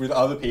 Just with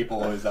other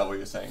people, is that what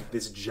you're saying?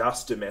 This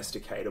just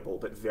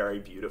domesticatable, but very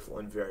beautiful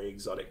and very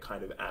exotic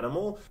kind of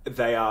animal.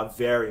 They are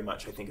very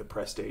much, I think, a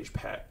prestige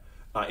pet.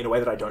 In a way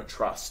that I don't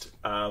trust.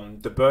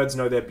 The birds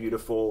know they're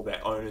beautiful.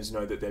 Their owners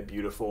know that they're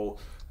beautiful.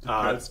 The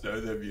birds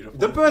know they're beautiful.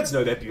 The birds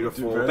know they're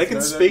beautiful. They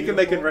can speak and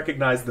they can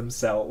recognize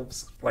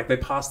themselves. Like, they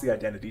pass the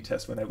identity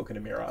test when they look in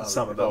a mirror.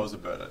 Some of them. If I was a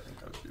bird, I think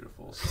I was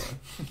beautiful. So.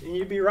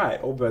 You'd be right.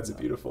 All birds are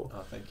beautiful.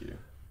 Oh, thank you.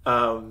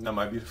 Am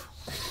I beautiful?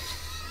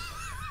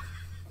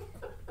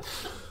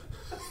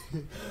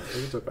 We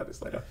can talk about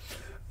this later.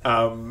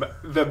 No,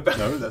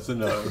 that's a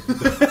no.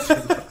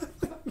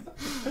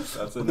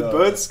 That's a no. The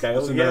bird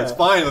scale, no. It's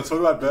fine. Let's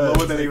talk about birds.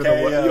 Lower than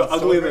you're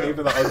uglier than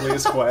even the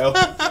ugliest quail.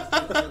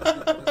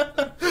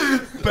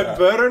 But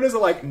bird owners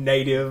are like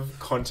native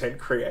content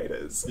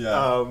creators.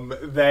 Yeah.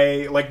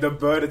 They like the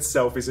bird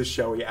itself is a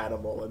showy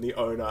animal, and the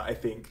owner, I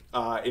think,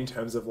 in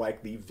terms of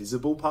like the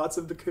visible parts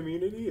of the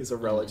community, is a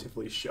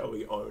relatively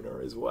showy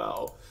owner as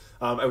well.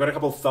 I've got a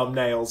couple of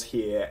thumbnails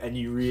here, and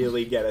you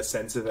really get a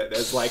sense of it.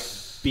 There's like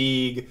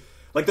big.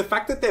 Like, the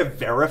fact that they're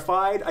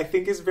verified, I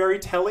think, is very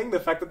telling. The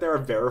fact that there are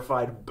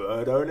verified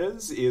bird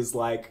owners is,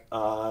 like,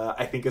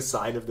 I think, a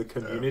sign of the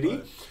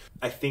community.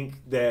 I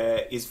think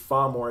there is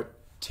far more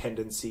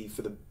tendency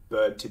for the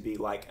bird to be,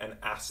 like, an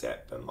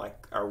asset than,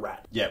 like, a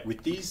rat. Yeah,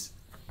 with these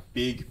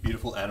big,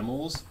 beautiful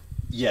animals,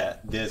 yeah,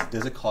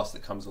 there's a cost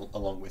that comes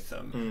along with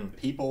them.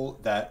 People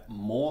that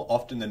more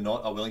often than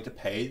not are willing to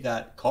pay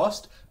that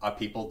cost are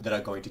people that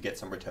are going to get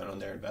some return on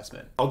their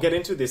investment. I'll get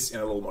into this in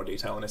a little more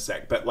detail in a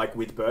sec, but like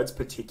with birds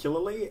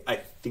particularly, I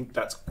think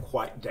that's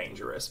quite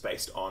dangerous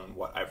based on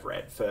what I've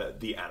read for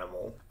the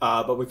animal.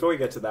 But before we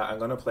get to that, I'm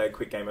going to play a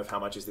quick game of How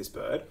Much Is This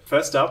Bird?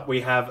 First up,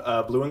 we have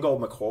a blue and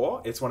gold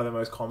macaw. It's one of the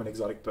most common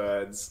exotic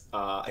birds,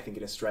 I think,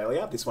 in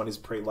Australia. This one is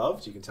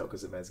pre-loved. You can tell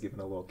because the man's given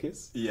a little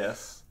kiss.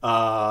 Yes.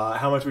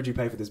 How much would you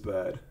pay for this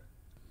bird?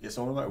 Yeah,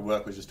 someone at my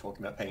work was just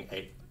talking about paying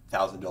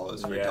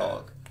 $8,000 for a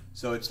dog.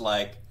 So it's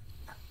like,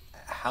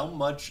 how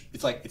much...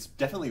 It's like, it's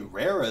definitely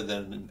rarer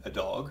than a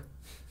dog.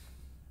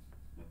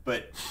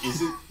 But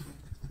is it...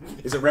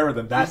 Is it rarer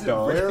than that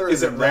dog?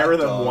 Is it rarer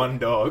than one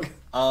dog?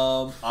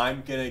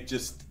 I'm gonna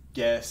just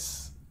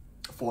guess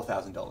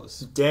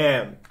 $4,000.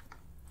 Damn.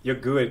 You're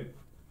good.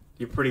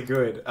 You're pretty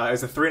good.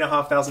 It's a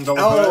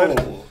 $3,500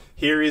 bird.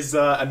 Here is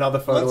another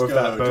photo of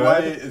that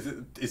bird.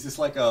 Is this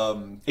like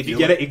If you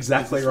get it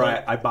exactly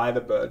right, I buy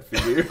the bird for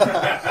you. Is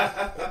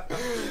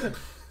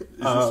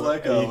this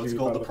like what's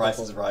called The Price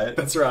is Right?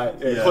 That's right.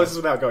 Yeah. Closest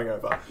without going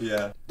over.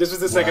 Yeah. This was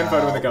the second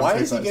photo in the Gumtree. Why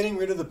is he getting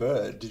rid of the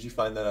bird? Did you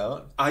find that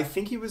out? I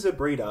think he was a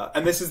breeder.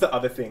 And this is the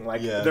other thing.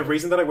 Like, the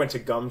reason that I went to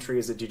Gumtree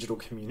as a digital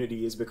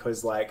community is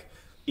because, like,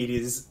 it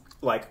is...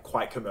 like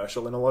quite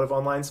commercial in a lot of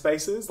online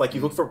spaces. Like you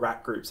look for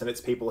rat groups and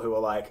it's people who are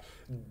like,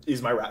 is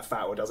my rat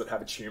fat or does it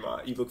have a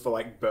tumor? You look for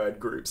like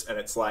bird groups and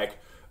it's like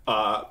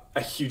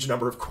a huge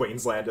number of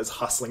Queenslanders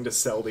hustling to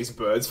sell these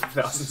birds for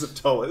thousands of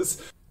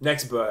dollars.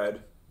 Next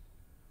bird.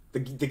 The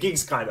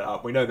gig's kind of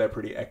up. We know they're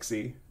pretty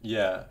exy.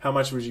 Yeah. How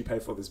much would you pay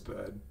for this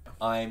bird?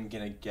 I'm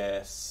gonna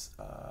guess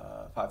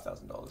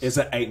 $5,000. It's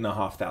an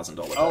 $8,500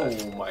 bird.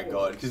 Oh my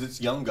god! Because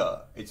it's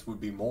younger, it would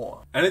be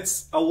more, and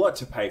it's a lot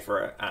to pay for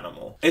an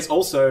animal. It's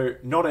also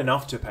not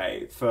enough to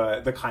pay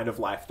for the kind of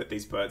life that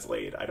these birds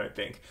lead. I don't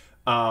think.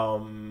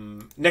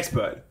 Next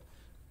bird.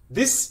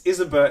 This is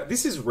a bird.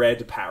 This is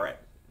red parrot.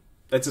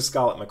 It's a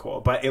scarlet macaw,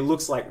 but it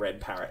looks like red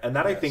parrot, and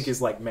that I think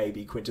is like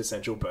maybe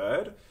quintessential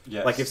bird.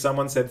 Yes. Like if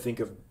someone said think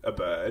of a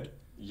bird,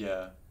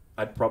 yeah,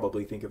 I'd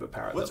probably think of a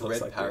parrot. What's that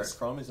looks red like parrot this.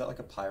 from? Is that like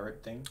a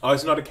pirate thing? Oh,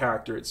 it's not a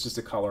character. It's just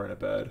a color in a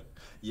bird.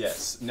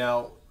 Yes.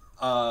 Now,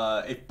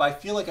 I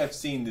feel like I've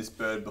seen this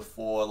bird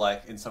before,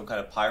 like in some kind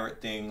of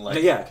pirate thing. Like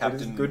it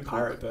is a good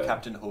pirate bird.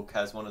 Captain Hook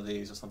has one of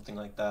these or something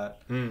like that.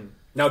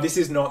 Now, this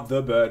is not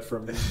the bird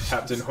from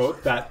Captain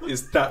Hook. That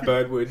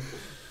bird would.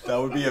 That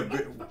would be a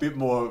bit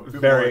more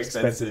Very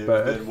expensive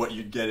bird than what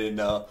you'd get in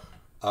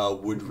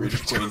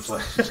Woodridge,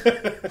 Queensland.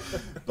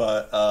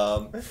 But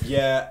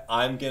yeah,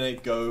 I'm gonna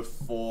go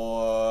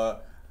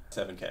for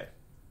 $7,000.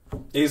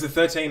 It is a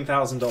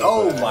 $13,000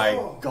 Oh bird.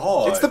 my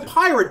god! It's the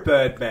pirate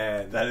bird,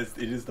 man. It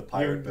is the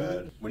pirate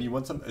bird. When you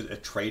want a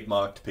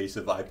trademarked piece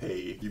of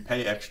IP, you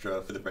pay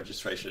extra for the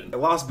registration. The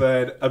last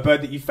bird, a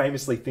bird that you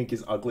famously think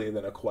is uglier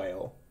than a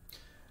quail.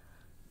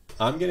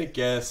 I'm gonna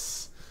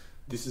guess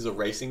this is a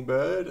racing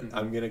bird.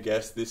 I'm gonna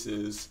guess this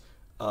is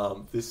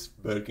this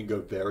bird can go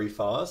very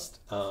fast,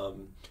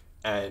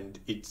 and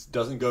it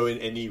doesn't go in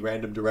any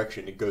random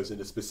direction. It goes in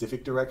a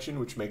specific direction,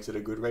 which makes it a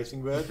good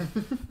racing bird.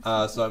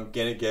 So I'm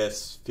gonna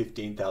guess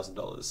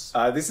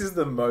 $15,000. This is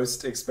the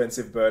most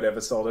expensive bird ever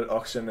sold at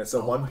auction. It's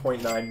a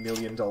 $1.9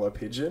 million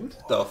pigeon.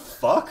 The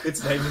fuck?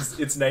 Its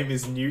name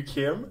is New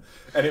Kim,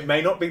 and it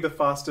may not be the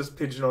fastest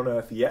pigeon on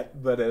Earth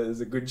yet, but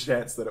there's a good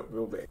chance that it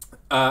will be.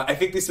 I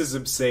think this is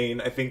obscene.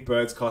 I think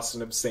birds cost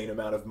an obscene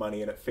amount of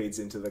money, and it feeds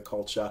into the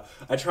culture.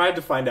 I tried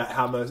to find out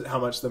how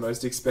much the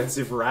most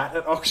expensive rat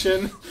at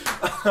auction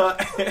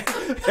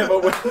ever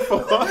went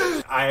for.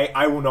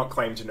 I will not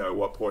claim to know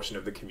what portion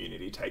of the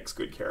community takes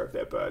good care of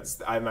their birds.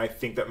 I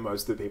think that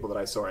most of the people that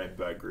I saw in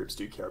bird groups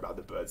do care about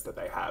the birds that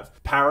they have.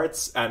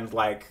 Parrots and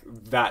like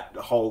that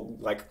whole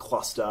like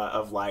cluster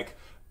of like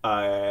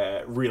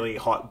really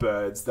hot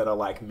birds that are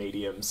like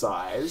medium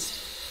sized,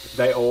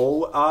 they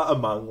all are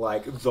among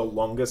like the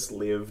longest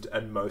lived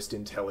and most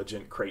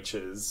intelligent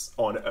creatures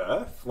on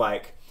Earth.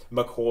 Like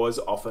macaws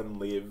often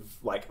live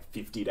like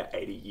 50 to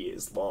 80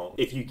 years long.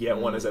 If you get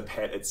one as a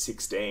pet at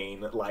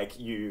 16, like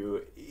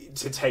to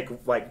take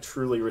like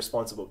truly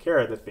responsible care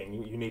of the thing,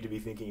 you need to be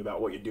thinking about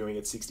what you're doing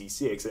at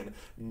 66, and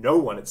no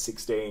one at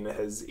 16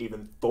 has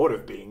even thought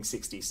of being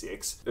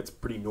 66. It's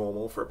pretty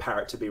normal for a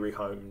parrot to be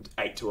rehomed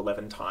 8 to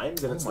 11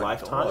 times in its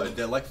lifetime. God,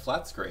 they're like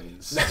flat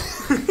screens.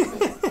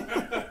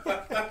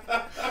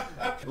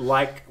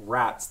 Like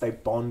rats, they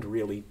bond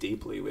really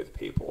deeply with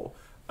people.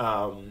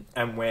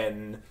 And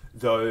when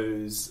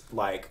those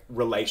like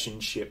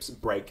relationships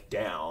break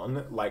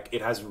down, like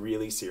it has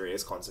really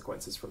serious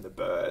consequences from the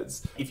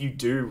birds. If you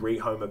do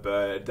rehome a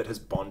bird that has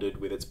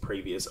bonded with its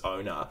previous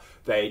owner,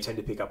 they tend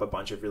to pick up a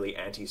bunch of really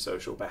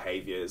antisocial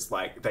behaviors.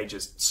 Like they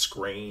just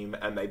scream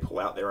and they pull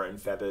out their own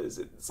feathers.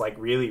 It's like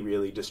really,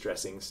 really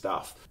distressing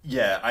stuff.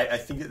 Yeah, I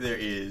think that there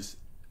is,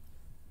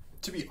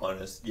 to be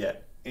honest,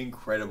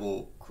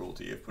 incredible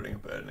cruelty of putting a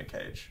bird in a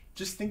cage.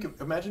 Just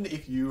imagine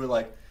if you were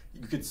like,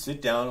 you could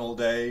sit down all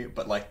day,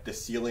 but like the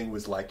ceiling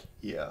was like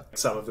here.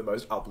 Some of the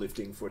most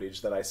uplifting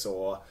footage that I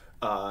saw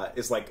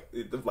is like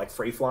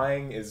free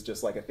flying is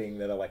just like a thing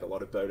that like a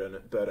lot of bird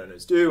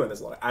owners do, and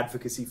there's a lot of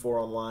advocacy for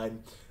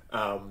online.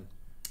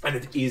 And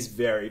it is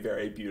very,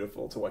 very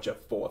beautiful to watch a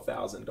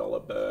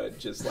 $4,000 bird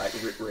just like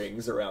rip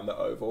rings around the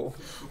oval.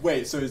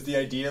 Wait, so is the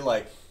idea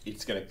like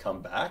it's going to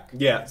come back?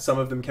 Yeah, some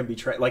of them can be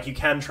trained. Like you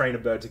can train a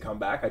bird to come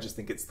back. I just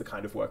think it's the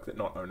kind of work that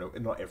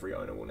not every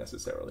owner will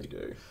necessarily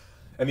do.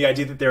 And the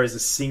idea that there is a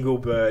single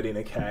bird in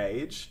a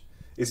cage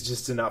is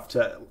just enough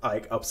to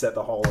like upset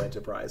the whole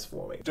enterprise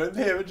for me. Don't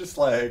they ever just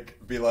like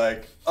be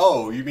like,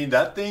 oh, you mean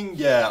that thing?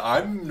 Yeah,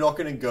 I'm not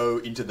going to go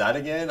into that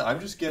again. I'm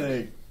just going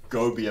to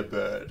go be a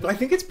bird. I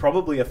think it's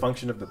probably a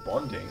function of the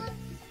bonding.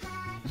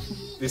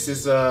 This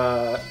is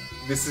an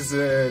This is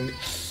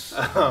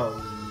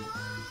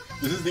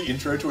the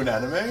intro to an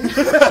anime?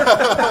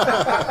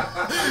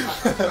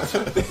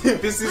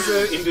 This is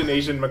an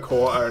Indonesian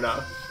macaw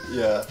owner.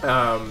 Yeah.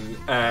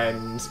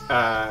 And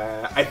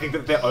I think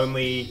that the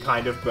only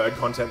kind of bird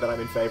content that I'm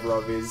in favour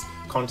of is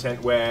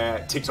content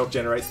where TikTok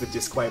generates the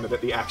disclaimer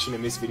that the action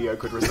in this video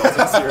could result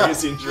in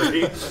serious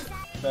injury.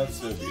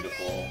 That's so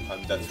beautiful.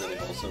 That's really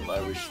wholesome.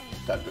 I wish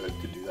that bird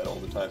could do that all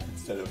the time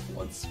instead of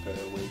once per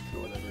week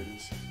or whatever it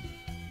is.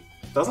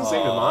 Doesn't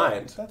seem to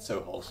mind. That's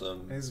so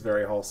wholesome. It is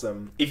very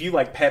wholesome. If you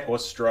like pet or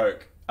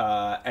stroke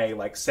a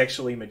like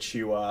sexually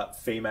mature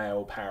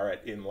female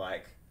parrot in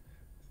like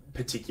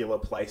particular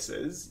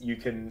places, you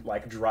can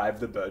like drive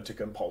the bird to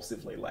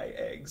compulsively lay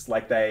eggs.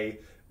 Like the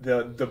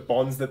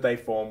bonds that they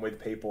form with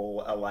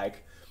people are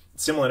like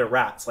similar to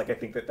rats. Like I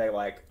think that they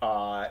like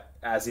are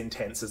as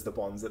intense as the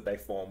bonds that they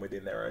form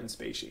within their own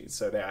species.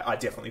 So there are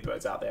definitely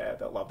birds out there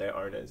that love their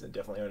owners, and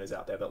definitely owners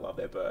out there that love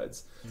their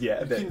birds.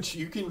 Yeah,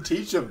 you can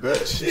teach a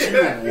bird to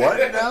do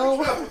what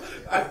now?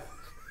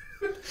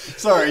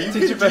 Sorry, you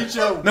can teach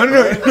a no.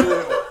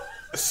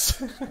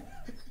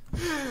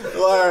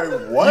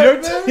 Like, what?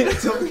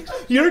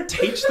 You don't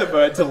teach the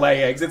bird to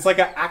lay eggs. It's like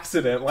an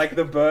accident. Like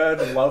the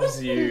bird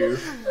loves you.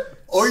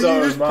 Or so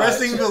you're just much.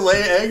 pressing the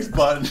lay eggs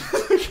button.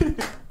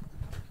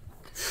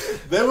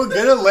 They were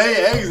gonna lay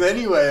eggs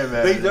anyway,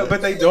 man.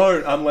 But they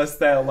don't unless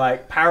they're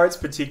like parrots.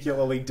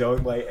 Particularly,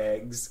 don't lay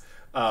eggs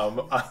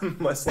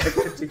unless like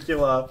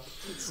particular.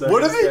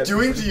 What are they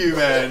doing to you,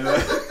 man?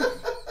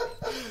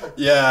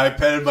 Yeah, I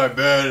petted my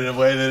bird in a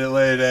way that it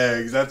laid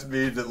eggs. That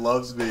means it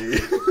loves me.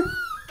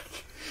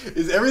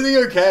 Is everything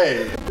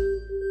okay?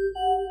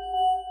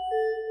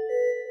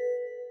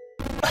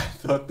 I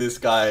thought this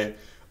guy,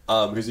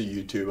 who's a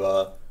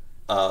YouTuber,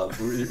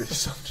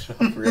 summed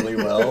it up really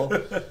well.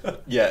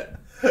 Yeah,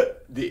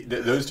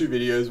 those two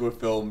videos were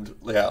filmed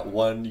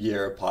 1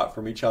 year apart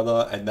from each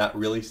other, and that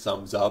really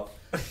sums up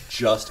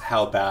just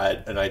how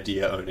bad an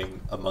idea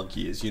owning a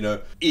monkey is.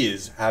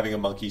 Is having a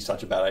monkey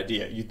such a bad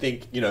idea? You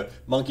think,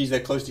 monkeys, they're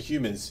close to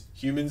humans.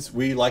 Humans,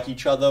 we like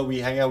each other,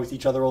 we hang out with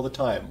each other all the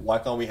time. Why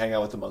can't we hang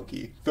out with a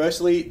monkey?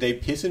 Firstly, they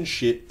piss and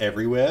shit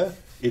everywhere.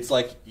 It's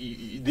like,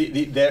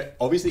 they're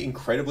obviously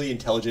incredibly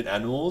intelligent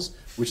animals,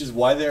 which is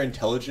why they're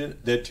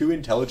intelligent. They're too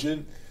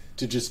intelligent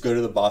to just go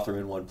to the bathroom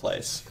in one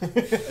place.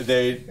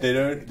 They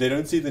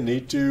don't see the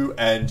need to,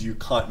 and you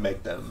can't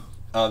make them.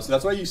 So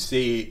that's why you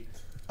see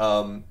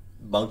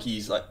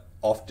monkeys like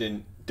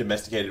often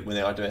domesticated when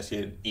they aren't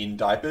domesticated in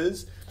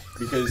diapers,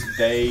 because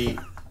they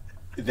are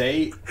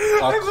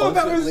I thought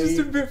that was just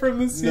a bit from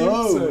The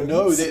Simpsons.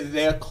 No,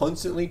 they are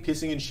constantly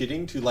pissing and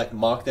shitting to like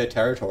mark their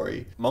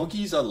territory.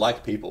 Monkeys are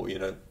like people,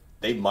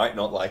 they might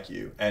not like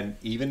you, and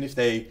even if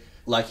they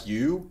like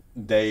you,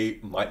 they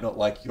might not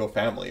like your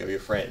family or your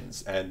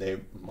friends, and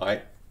they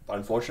might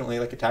unfortunately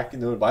like attack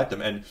them and bite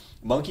them. And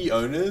monkey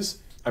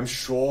owners, I'm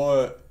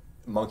sure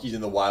monkeys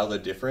in the wild are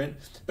different,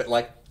 but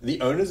like the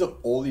owners of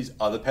all these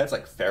other pets,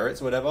 like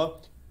ferrets or whatever,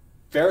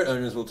 ferret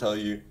owners will tell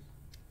you,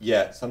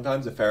 yeah,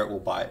 sometimes a ferret will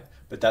bite,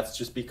 but that's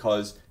just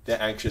because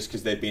they're anxious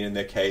because they've been in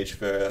their cage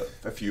for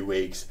a few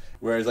weeks.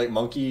 Whereas like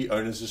monkey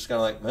owners are just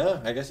kind of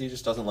like, I guess he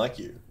just doesn't like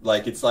you.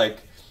 Like it's like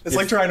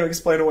trying to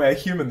explain away a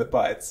human that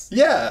bites.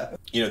 Yeah.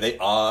 They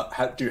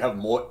do have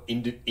more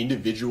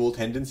individual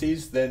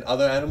tendencies than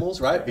other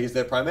animals, right? Because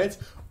they're primates.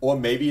 Or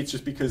maybe it's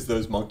just because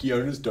those monkey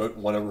owners don't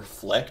want to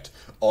reflect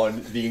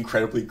on the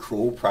incredibly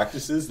cruel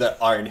practices that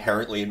are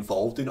inherently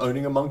involved in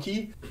owning a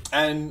monkey.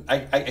 And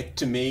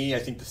to me, I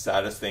think the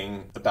saddest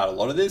thing about a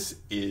lot of this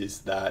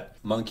is that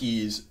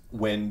monkeys,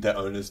 when their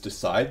owners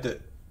decide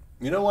that,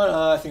 you know what,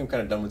 I think I'm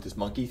kind of done with this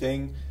monkey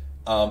thing,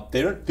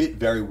 they don't fit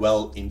very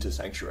well into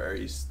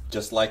sanctuaries.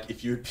 Just like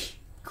if you'd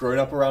grown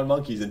up around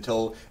monkeys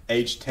until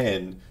age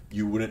 10,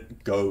 you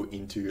wouldn't go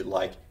into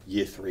like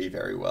year 3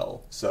 very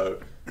well. So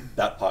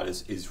that part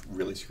is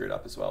really screwed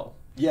up as well.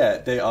 Yeah,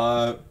 they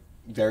are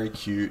very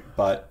cute,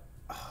 but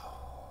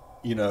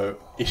I'm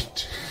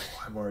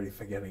already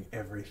forgetting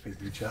everything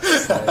you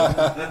just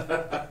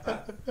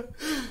said.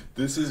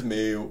 This is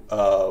me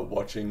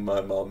watching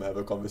my mom have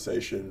a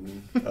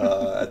conversation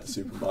at the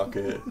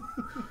supermarket.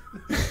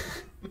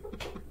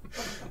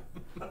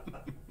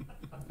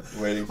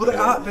 Waiting for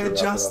they're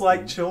just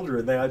like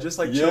children. They are just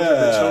like children.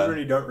 The children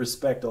you don't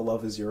respect or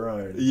love as your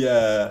own.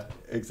 Yeah,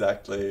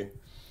 exactly.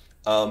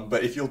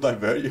 But if you'll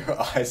divert your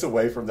eyes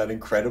away from that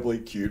incredibly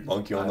cute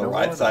monkey on the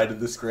right side of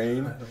the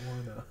screen, I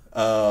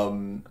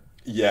don't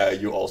wanna.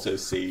 You also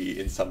see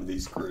in some of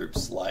these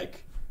groups,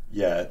 like,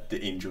 the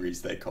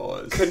injuries they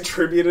cause.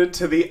 Contributed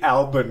to the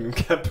Alban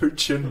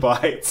capuchin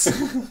bites.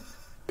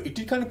 It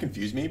did kind of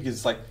confuse me because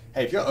it's like,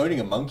 hey, if you're owning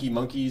a monkey,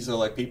 monkeys are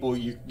like people,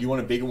 you want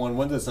a bigger one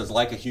that's as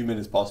like a human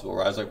as possible,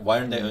 right? I was like, why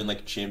don't they own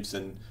like chimps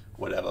and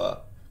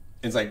whatever?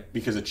 And it's like,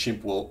 because a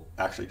chimp will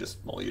actually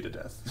just maul you to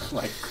death.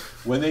 Like,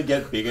 when they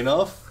get big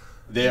enough,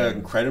 they're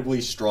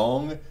incredibly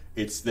strong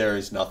there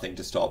is nothing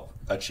to stop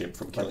a chimp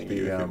from killing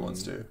you if it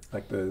wants to.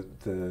 Like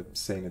the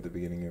scene at the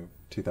beginning of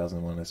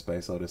 2001: A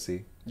Space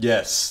Odyssey.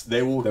 Yes,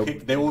 they will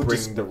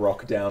bring the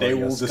rock down. They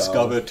will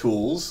discover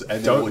tools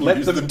and don't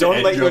let them.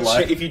 Don't let your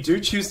if you do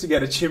choose to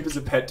get a chimp as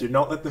a pet, do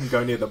not let them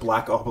go near the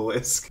black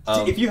obelisk.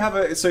 If you have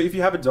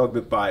a dog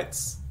that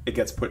bites, it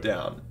gets put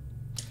down.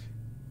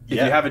 If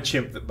you have a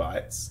chimp that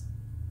bites,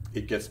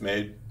 it gets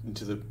made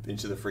into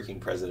the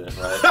freaking president,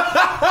 right?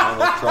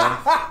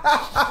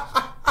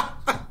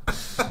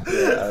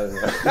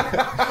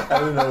 I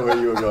don't know where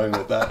you were going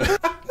with that.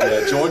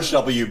 Yeah, George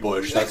W.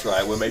 Bush, that's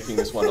right. We're making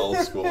this one old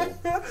school.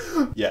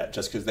 Yeah,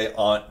 just because they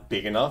aren't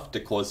big enough to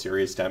cause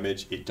serious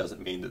damage, it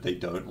doesn't mean that they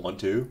don't want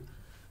to.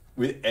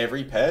 With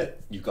every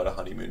pet, you've got a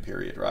honeymoon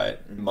period, right?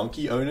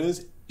 Monkey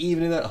owners,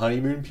 even in that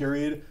honeymoon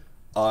period,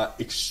 are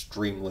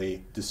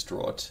extremely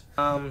distraught.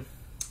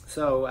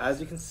 So, as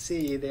you can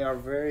see, they are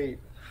very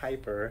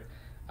hyper.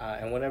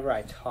 And whenever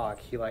I talk,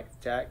 he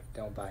Jack,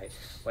 don't bite.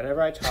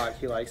 Whenever I talk,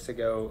 he likes to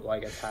go,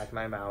 attack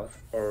my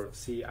mouth. Or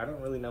see, I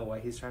don't really know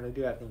what he's trying to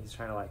do. I think he's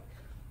trying to,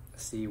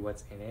 see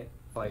what's in it.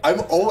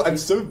 I'm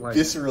so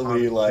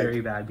viscerally,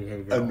 very bad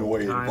behavior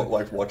annoyed,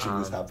 but, watching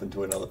this happen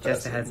to another person.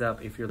 Just a heads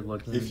up, if you're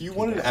looking... If you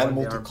want an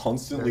animal to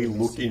constantly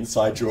look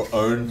inside your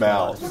own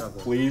mouth,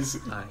 please...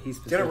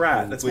 get a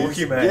rat. That's more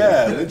humane.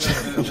 Yeah.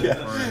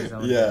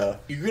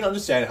 You can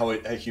understand how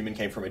a human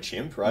came from a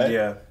chimp, right?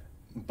 Yeah.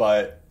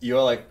 But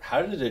you're like,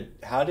 how did a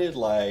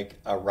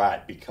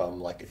rat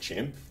become a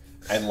chimp?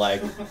 And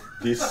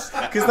this,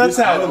 because that's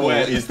how animal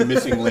is the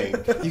missing link.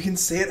 You can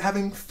see it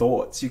having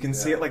thoughts. You can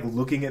see it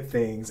looking at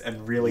things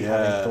and really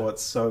having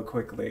thoughts so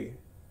quickly.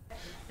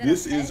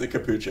 This is a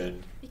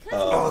capuchin.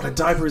 The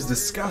diaper is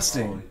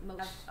disgusting.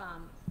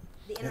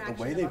 The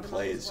way they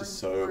play is just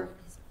so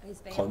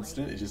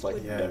constant. It just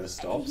never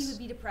stops. He would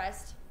be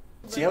depressed.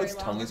 See how its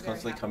tongue is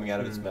constantly coming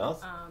out of its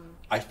mouth?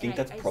 I think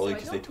that's probably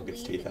because they took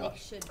its teeth out.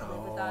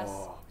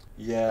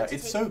 Yeah,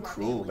 it's so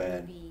cruel,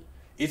 man.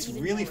 It's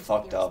really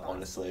fucked up,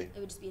 honestly. It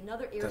would just be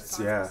another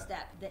irresponsible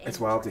step. It's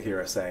wild to hear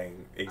her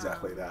saying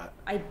exactly that.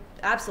 I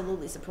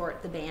absolutely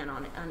support the ban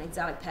on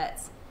exotic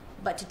pets,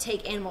 but to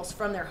take animals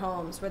from their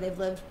homes where they've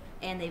lived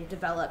and they've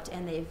developed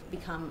and they've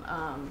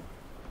become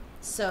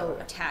so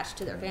attached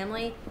to their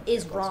family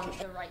is wrong.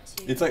 The right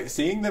to. It's like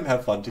seeing them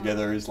have fun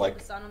together is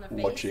like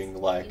watching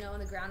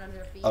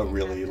a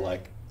really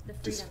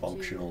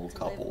dysfunctional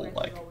couple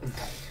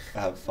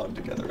have fun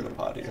together at a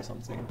party or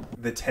something.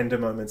 The tender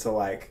moments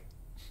are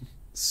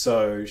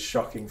so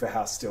shocking for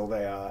how still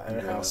they are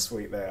and how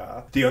sweet they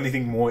are. The only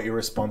thing more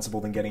irresponsible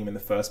than getting him in the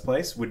first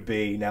place would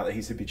be, now that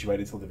he's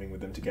habituated to living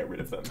with them, to get rid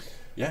of them.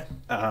 Yeah.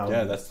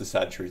 Yeah, that's the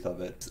sad truth of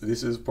it.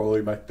 This is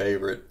probably my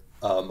favorite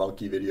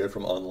monkey video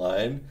from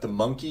online. The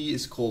monkey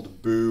is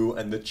called Boo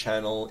and the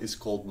channel is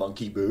called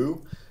Monkey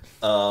Boo.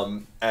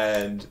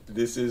 And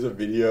this is a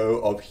video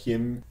of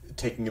him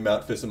taking him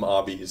out for some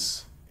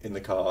Arbys in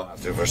the car.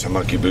 For some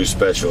Monkey Boo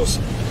specials.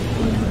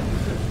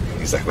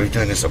 He's like, we've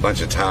done this a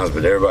bunch of times,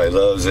 but everybody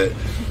loves it.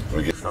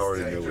 I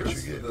already know what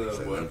you get.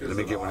 Like, let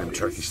me get one of them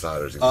turkey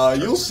sliders.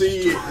 You'll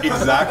see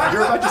exactly.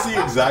 You're about to see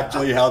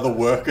exactly how the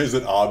workers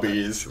at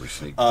Arbys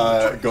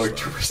are going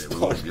to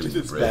respond to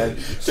this man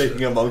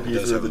taking a monkey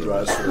through the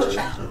drive-thru.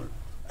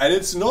 And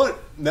it's not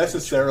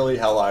necessarily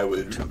how I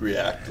would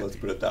react. Let's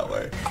put it that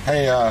way.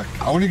 Hey, I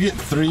want to get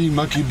 3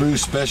 Monkey Boo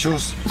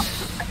specials.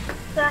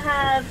 So I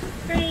have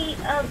 3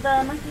 of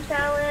the monkey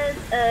salads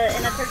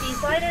and a turkey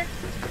slider.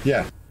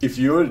 Yeah. If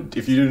you're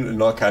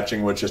not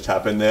catching what just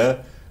happened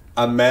there,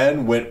 a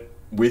man went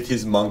with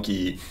his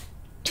monkey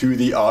to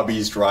the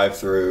Arbys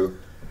drive-thru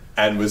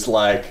and was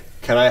like,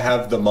 "Can I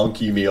have the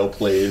monkey meal,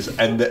 please?"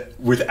 And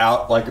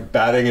without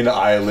batting an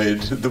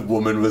eyelid, the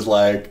woman was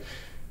like,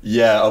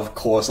 "Yeah, of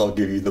course I'll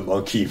give you the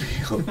monkey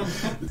meal."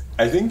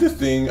 I think the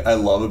thing I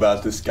love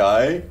about this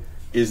guy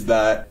is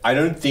that I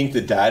don't think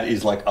the dad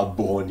is a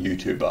born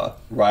YouTuber,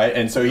 right?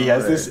 And so he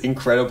has this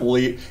incredible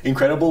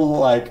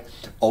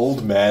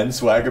old man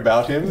swag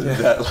about him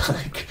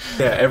that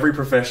every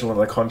professional in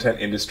the content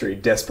industry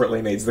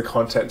desperately needs the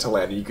content to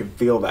land. You can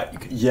feel that. You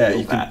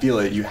can feel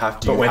it. You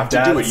have to do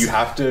it. You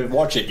have to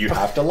watch it. You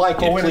have to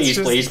like it. Please.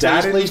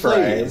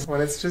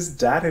 When it's just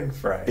dad in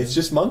frame. It's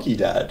just monkey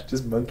dad.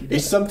 Just monkey dad.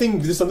 There's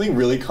something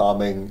really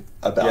calming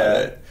about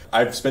it.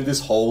 I've spent this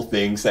whole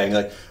thing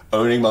saying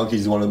owning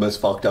monkeys is one of the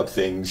most fucked up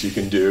things you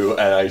can do,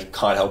 and I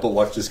can't help but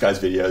watch this guy's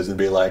videos and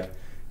be like,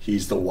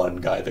 he's the one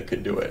guy that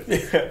can do it. So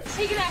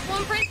you can have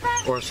one French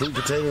fry? Or a sweet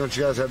potato. Don't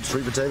you guys have the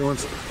sweet potato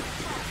ones?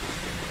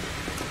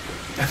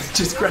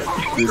 Just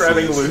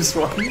grabbing loose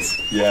ones.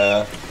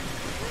 Yeah.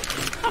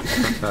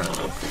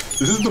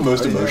 This is the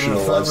most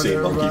emotional I've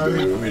seen Monkey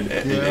Boo in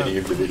any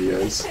of the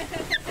videos.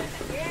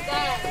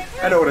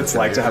 I know what it's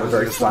like to have a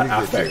very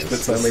flat affect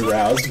that's only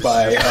roused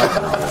by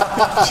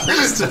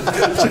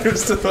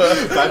trips to the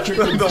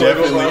local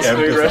fast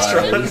food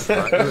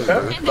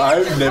restaurant.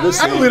 I've never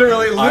seen...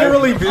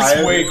 Literally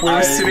this week, we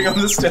were sitting on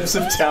the steps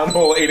of Town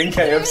Hall eating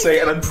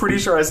KFC, and I'm pretty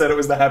sure I said it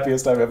was the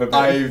happiest I've ever been.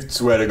 I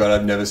swear to God,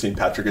 I've never seen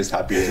Patrick as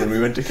happy as when we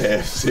went to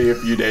KFC a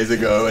few days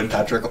ago, and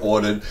Patrick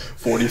ordered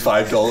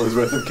 $45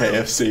 worth of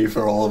KFC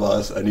for all of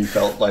us, and he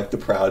felt like the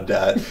proud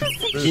dad.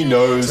 He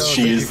knows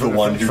she is the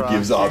one who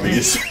gives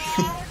Arbys.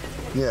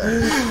 Yeah.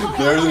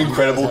 There is an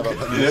incredible...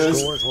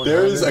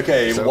 There is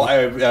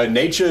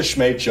nature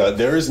schmature.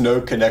 There is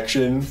no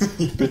connection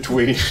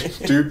between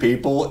two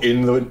people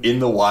in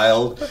the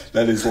wild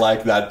that is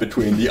like that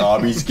between the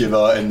Arbys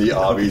giver and the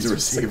Arbys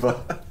receiver.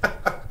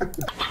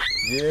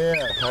 Yeah,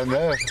 I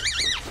know.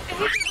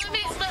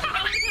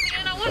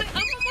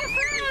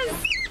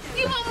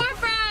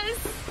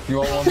 You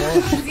want one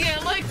more? Yeah,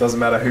 like... Doesn't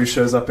matter who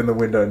shows up in the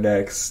window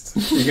next.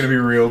 You're going to be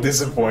real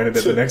disappointed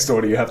at the next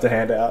order you have to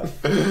hand out.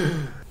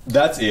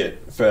 That's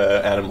it for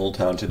Animal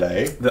Town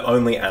today. The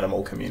only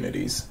animal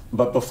communities.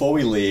 But before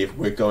we leave,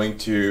 we're going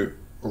to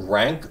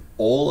rank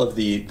all of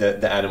the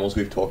animals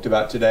we've talked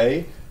about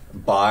today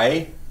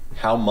by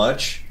how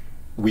much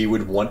we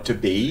would want to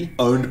be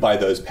owned by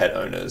those pet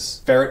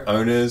owners. Ferret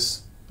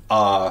owners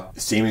are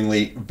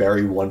seemingly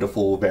very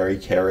wonderful, very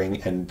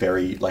caring, and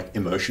very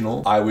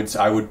emotional. I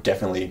would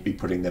definitely be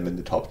putting them in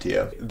the top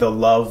tier. The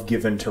love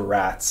given to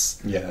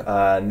rats,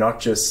 not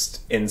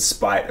just in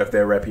spite of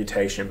their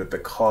reputation, but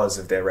because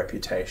of their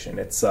reputation.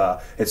 It's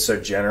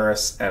so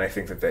generous, and I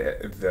think that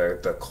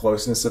the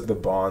closeness of the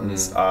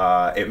bonds,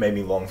 it made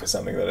me long for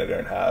something that I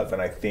don't have,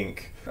 and I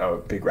think I'm a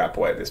big rat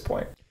boy at this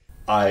point.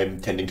 I'm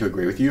tending to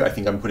agree with you. I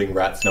think I'm putting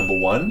rats number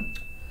one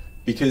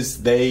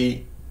because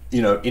they...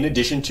 in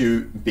addition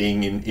to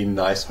being in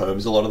nice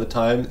homes a lot of the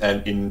time,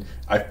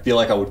 I feel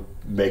like I would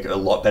make a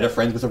lot better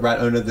friends with a rat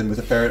owner than with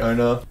a ferret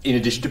owner. In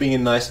addition to being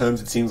in nice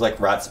homes, it seems like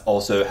rats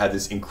also have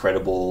this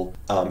incredible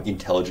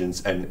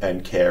intelligence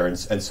and care and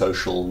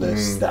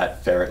socialness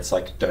that ferrets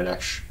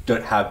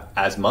don't have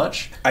as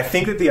much. I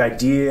think that the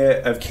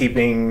idea of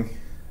keeping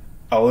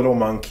a little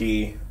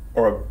monkey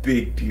or a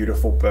big,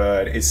 beautiful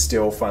bird is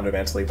still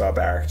fundamentally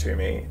barbaric to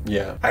me.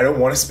 Yeah. I don't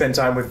want to spend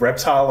time with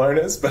reptile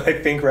owners, but I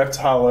think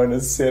reptile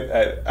owners sit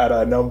at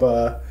a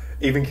number,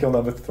 even kill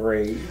number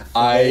 3.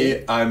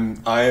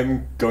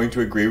 I'm going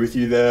to agree with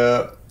you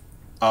there,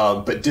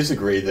 but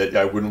disagree that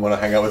I wouldn't want to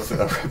hang out with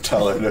a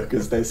reptile owner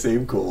because they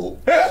seem cool.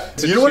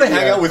 You don't want to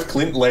hang out with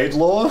Clint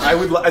Laidlaw? I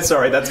would.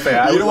 Sorry, that's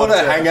fair. You don't want to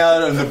hang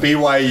out on the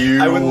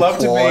BYU. I would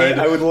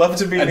love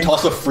to be. And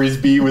toss a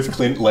frisbee with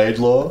Clint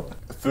Laidlaw.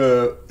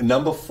 For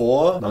number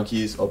 4,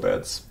 monkeys or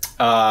birds?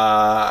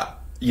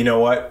 You know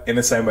what? In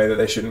the same way that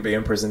they shouldn't be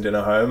imprisoned in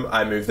a home,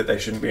 I move that they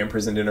shouldn't be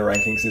imprisoned in a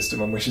ranking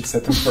system and we should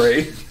set them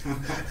free.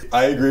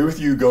 I agree with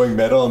you going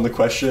meta on the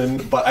question,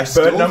 but I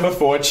still... Bird number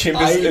 4,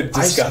 chimp is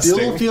disgusting. I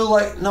still feel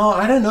like... No,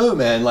 I don't know,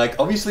 man.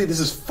 Obviously this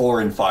is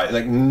 4 and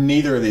 5.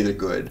 Neither of these are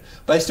good.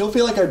 But I still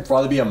feel like I'd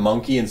rather be a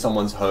monkey in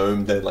someone's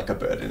home than a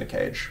bird in a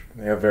cage.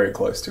 They are very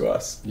close to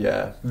us.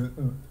 Yeah.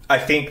 I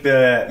think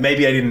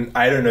maybe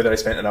I don't know that I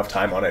spent enough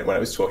time on it when I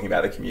was talking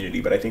about the community,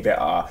 but I think there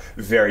are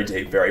very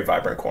deep, very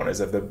vibrant corners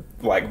of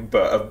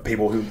of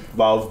people who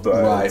love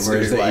birds. Right,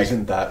 whereas there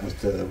isn't that with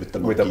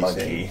the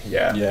monkey. Thing.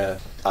 Yeah.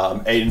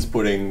 Aiden's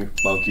putting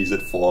monkeys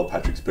at 4,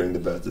 Patrick's putting the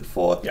birds at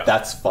 4. Yeah.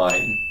 That's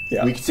fine.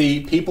 Yeah. We see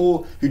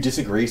people who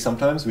disagree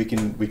sometimes, we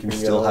can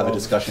still have a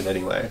discussion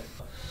anyway.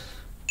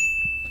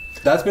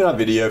 That's been our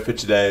video for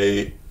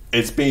today.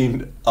 It's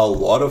been a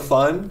lot of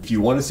fun. If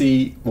you want to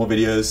see more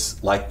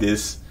videos like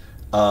this,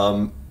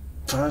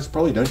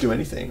 probably don't do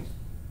anything.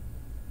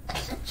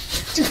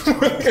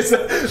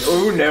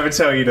 We'll never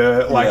tell you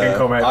to like and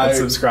comment and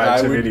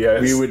subscribe to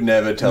videos. We would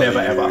never tell you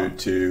ever.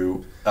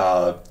 to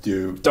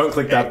do... Don't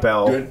click that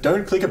bell.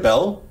 Don't click a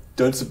bell.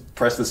 Don't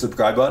press the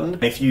subscribe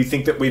button. If you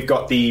think that we've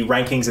got the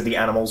rankings of the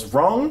animals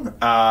wrong,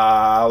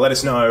 let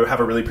us know. Have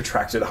a really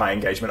protracted, high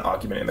engagement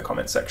argument in the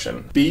comments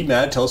section. Be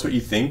mad, tell us what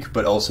you think,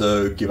 but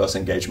also give us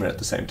engagement at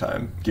the same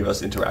time. Give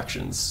us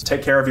interactions.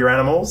 Take care of your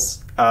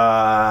animals.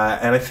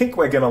 And I think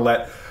we're going to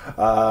let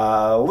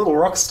a little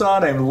rock star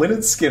named Lynyrd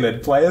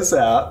Skynyrd play us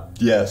out.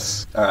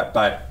 Yes. All right,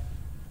 bye.